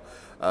know.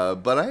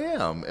 But I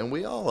am, and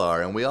we all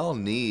are, and we all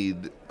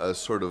need a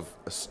sort of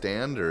a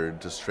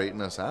standard to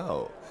straighten us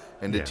out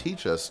and to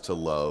teach us to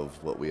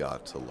love what we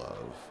ought to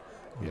love,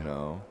 you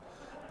know.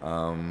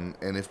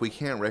 And if we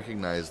can't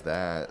recognize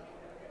that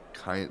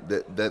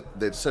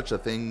such a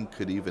thing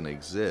could even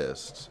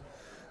exist,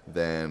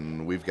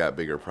 then we've got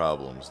bigger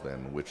problems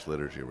than which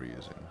liturgy we're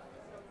using.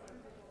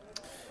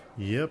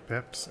 Yep,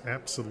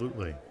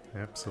 absolutely.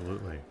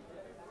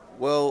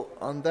 Well,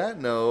 on that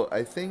note,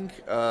 I think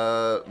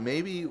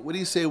maybe, what do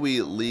you say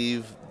we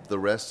leave the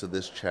rest of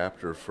this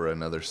chapter for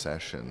another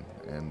session?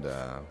 And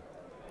I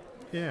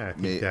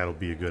think that'll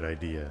be a good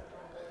idea.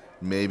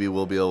 Maybe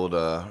we'll be able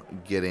to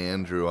get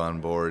Andrew on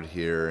board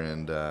here,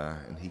 and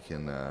he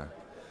can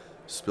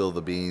spill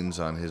the beans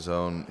on his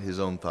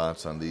own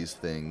thoughts on these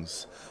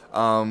things.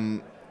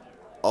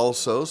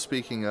 Also,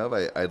 speaking of,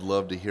 I'd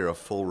love to hear a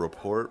full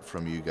report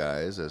from you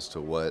guys as to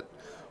what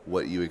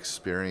you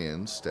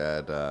experienced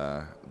at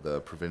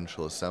the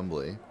Provincial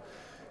Assembly.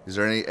 Is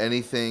there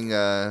anything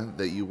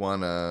that you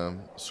want to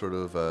sort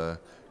of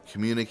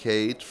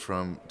communicate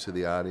to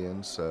the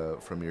audience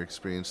from your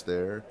experience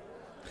there?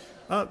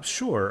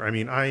 Sure. I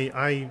mean,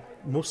 I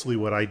mostly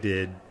what I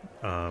did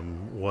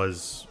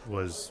was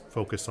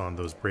focus on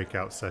those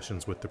breakout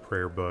sessions with the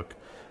prayer book.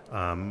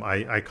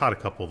 I caught a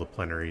couple of the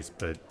plenaries,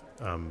 but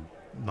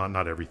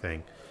not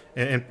everything.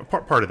 And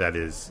part of that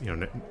is you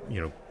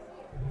know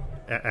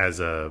as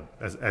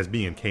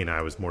being in Cana,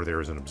 I was more there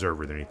as an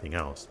observer than anything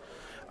else.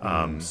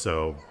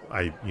 So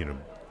I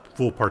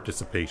full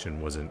participation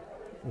wasn't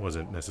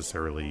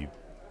necessarily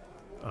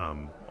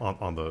in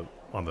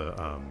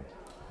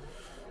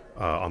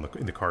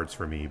the cards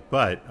for me,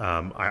 but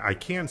I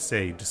can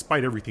say,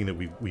 despite everything that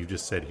we've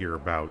just said here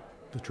about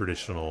the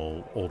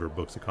traditional older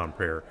books of common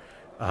prayer,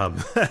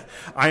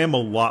 I am a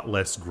lot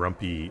less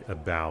grumpy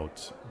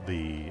about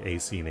the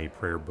ACNA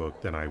prayer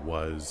book than I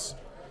was,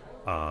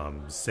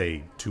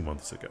 say, 2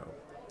 months ago.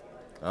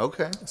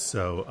 Okay.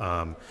 So,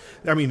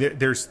 I mean,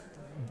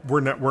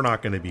 we're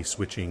not going to be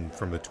switching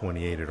from the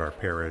 28 at our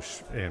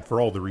parish, and for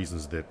all the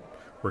reasons that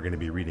we're going to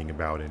be reading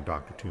about in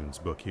Dr. Toon's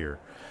book here.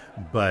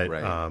 But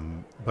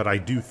but I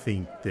do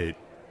think that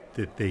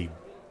they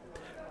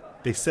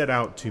set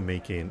out to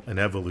make an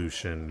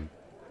evolution,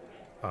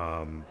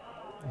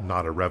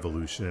 not a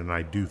revolution, and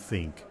I do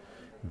think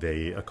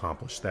they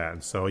accomplished that.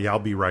 And so I'll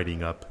be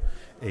writing up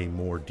a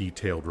more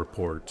detailed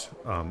report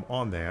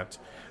on that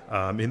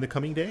in the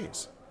coming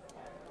days.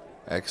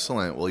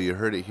 Excellent. Well, you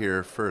heard it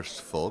here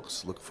first,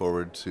 folks. Look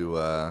forward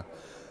to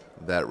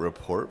that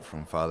report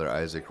from Father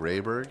Isaac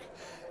Rehberg.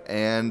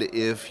 And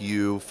if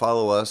you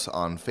follow us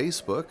on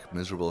Facebook,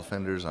 Miserable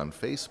Offenders on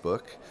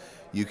Facebook,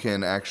 you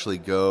can actually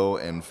go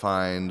and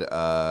find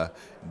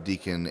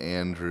Deacon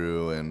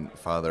Andrew and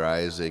Father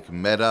Isaac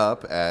met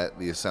up at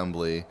the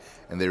assembly,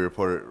 and they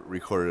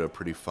recorded a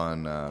pretty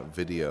fun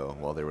video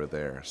while they were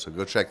there. So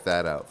go check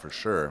that out for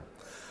sure.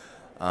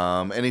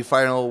 Any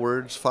final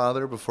words,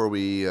 Father, before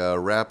we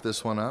wrap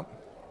this one up?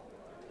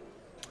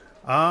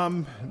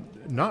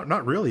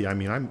 Not really. I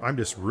mean, I'm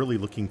just really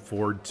looking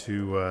forward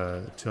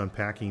to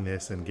unpacking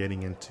this and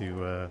getting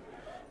into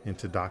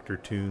Dr.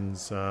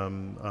 Toon's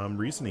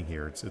reasoning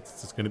here.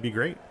 It's going to be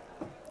great.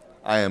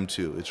 I am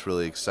too. It's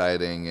really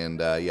exciting,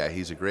 and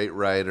he's a great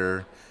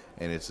writer,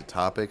 and it's a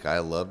topic I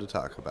love to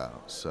talk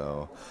about.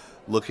 So,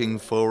 looking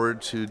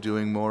forward to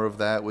doing more of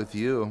that with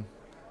you.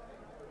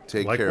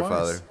 Take care,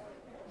 Father.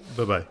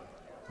 Bye-bye.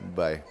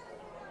 Bye.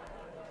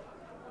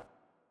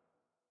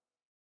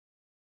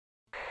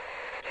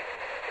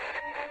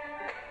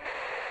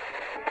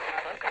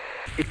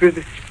 It was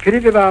the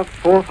spirit of our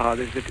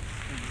forefathers that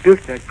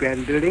built that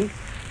grand building.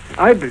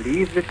 I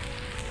believe that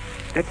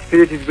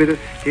spirit is with us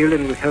still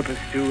and will help us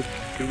to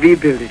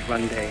rebuild it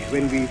one day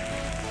when we've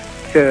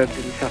served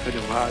and suffered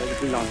a while, a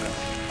little longer.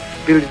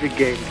 Build it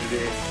again to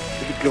the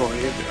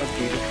glory of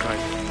Jesus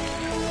Christ.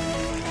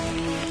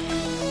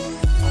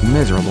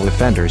 Miserable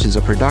Offenders is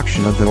a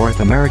production of the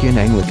North American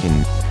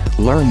Anglican.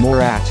 Learn more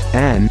at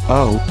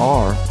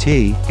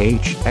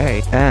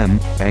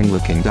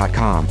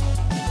northamanglican.com.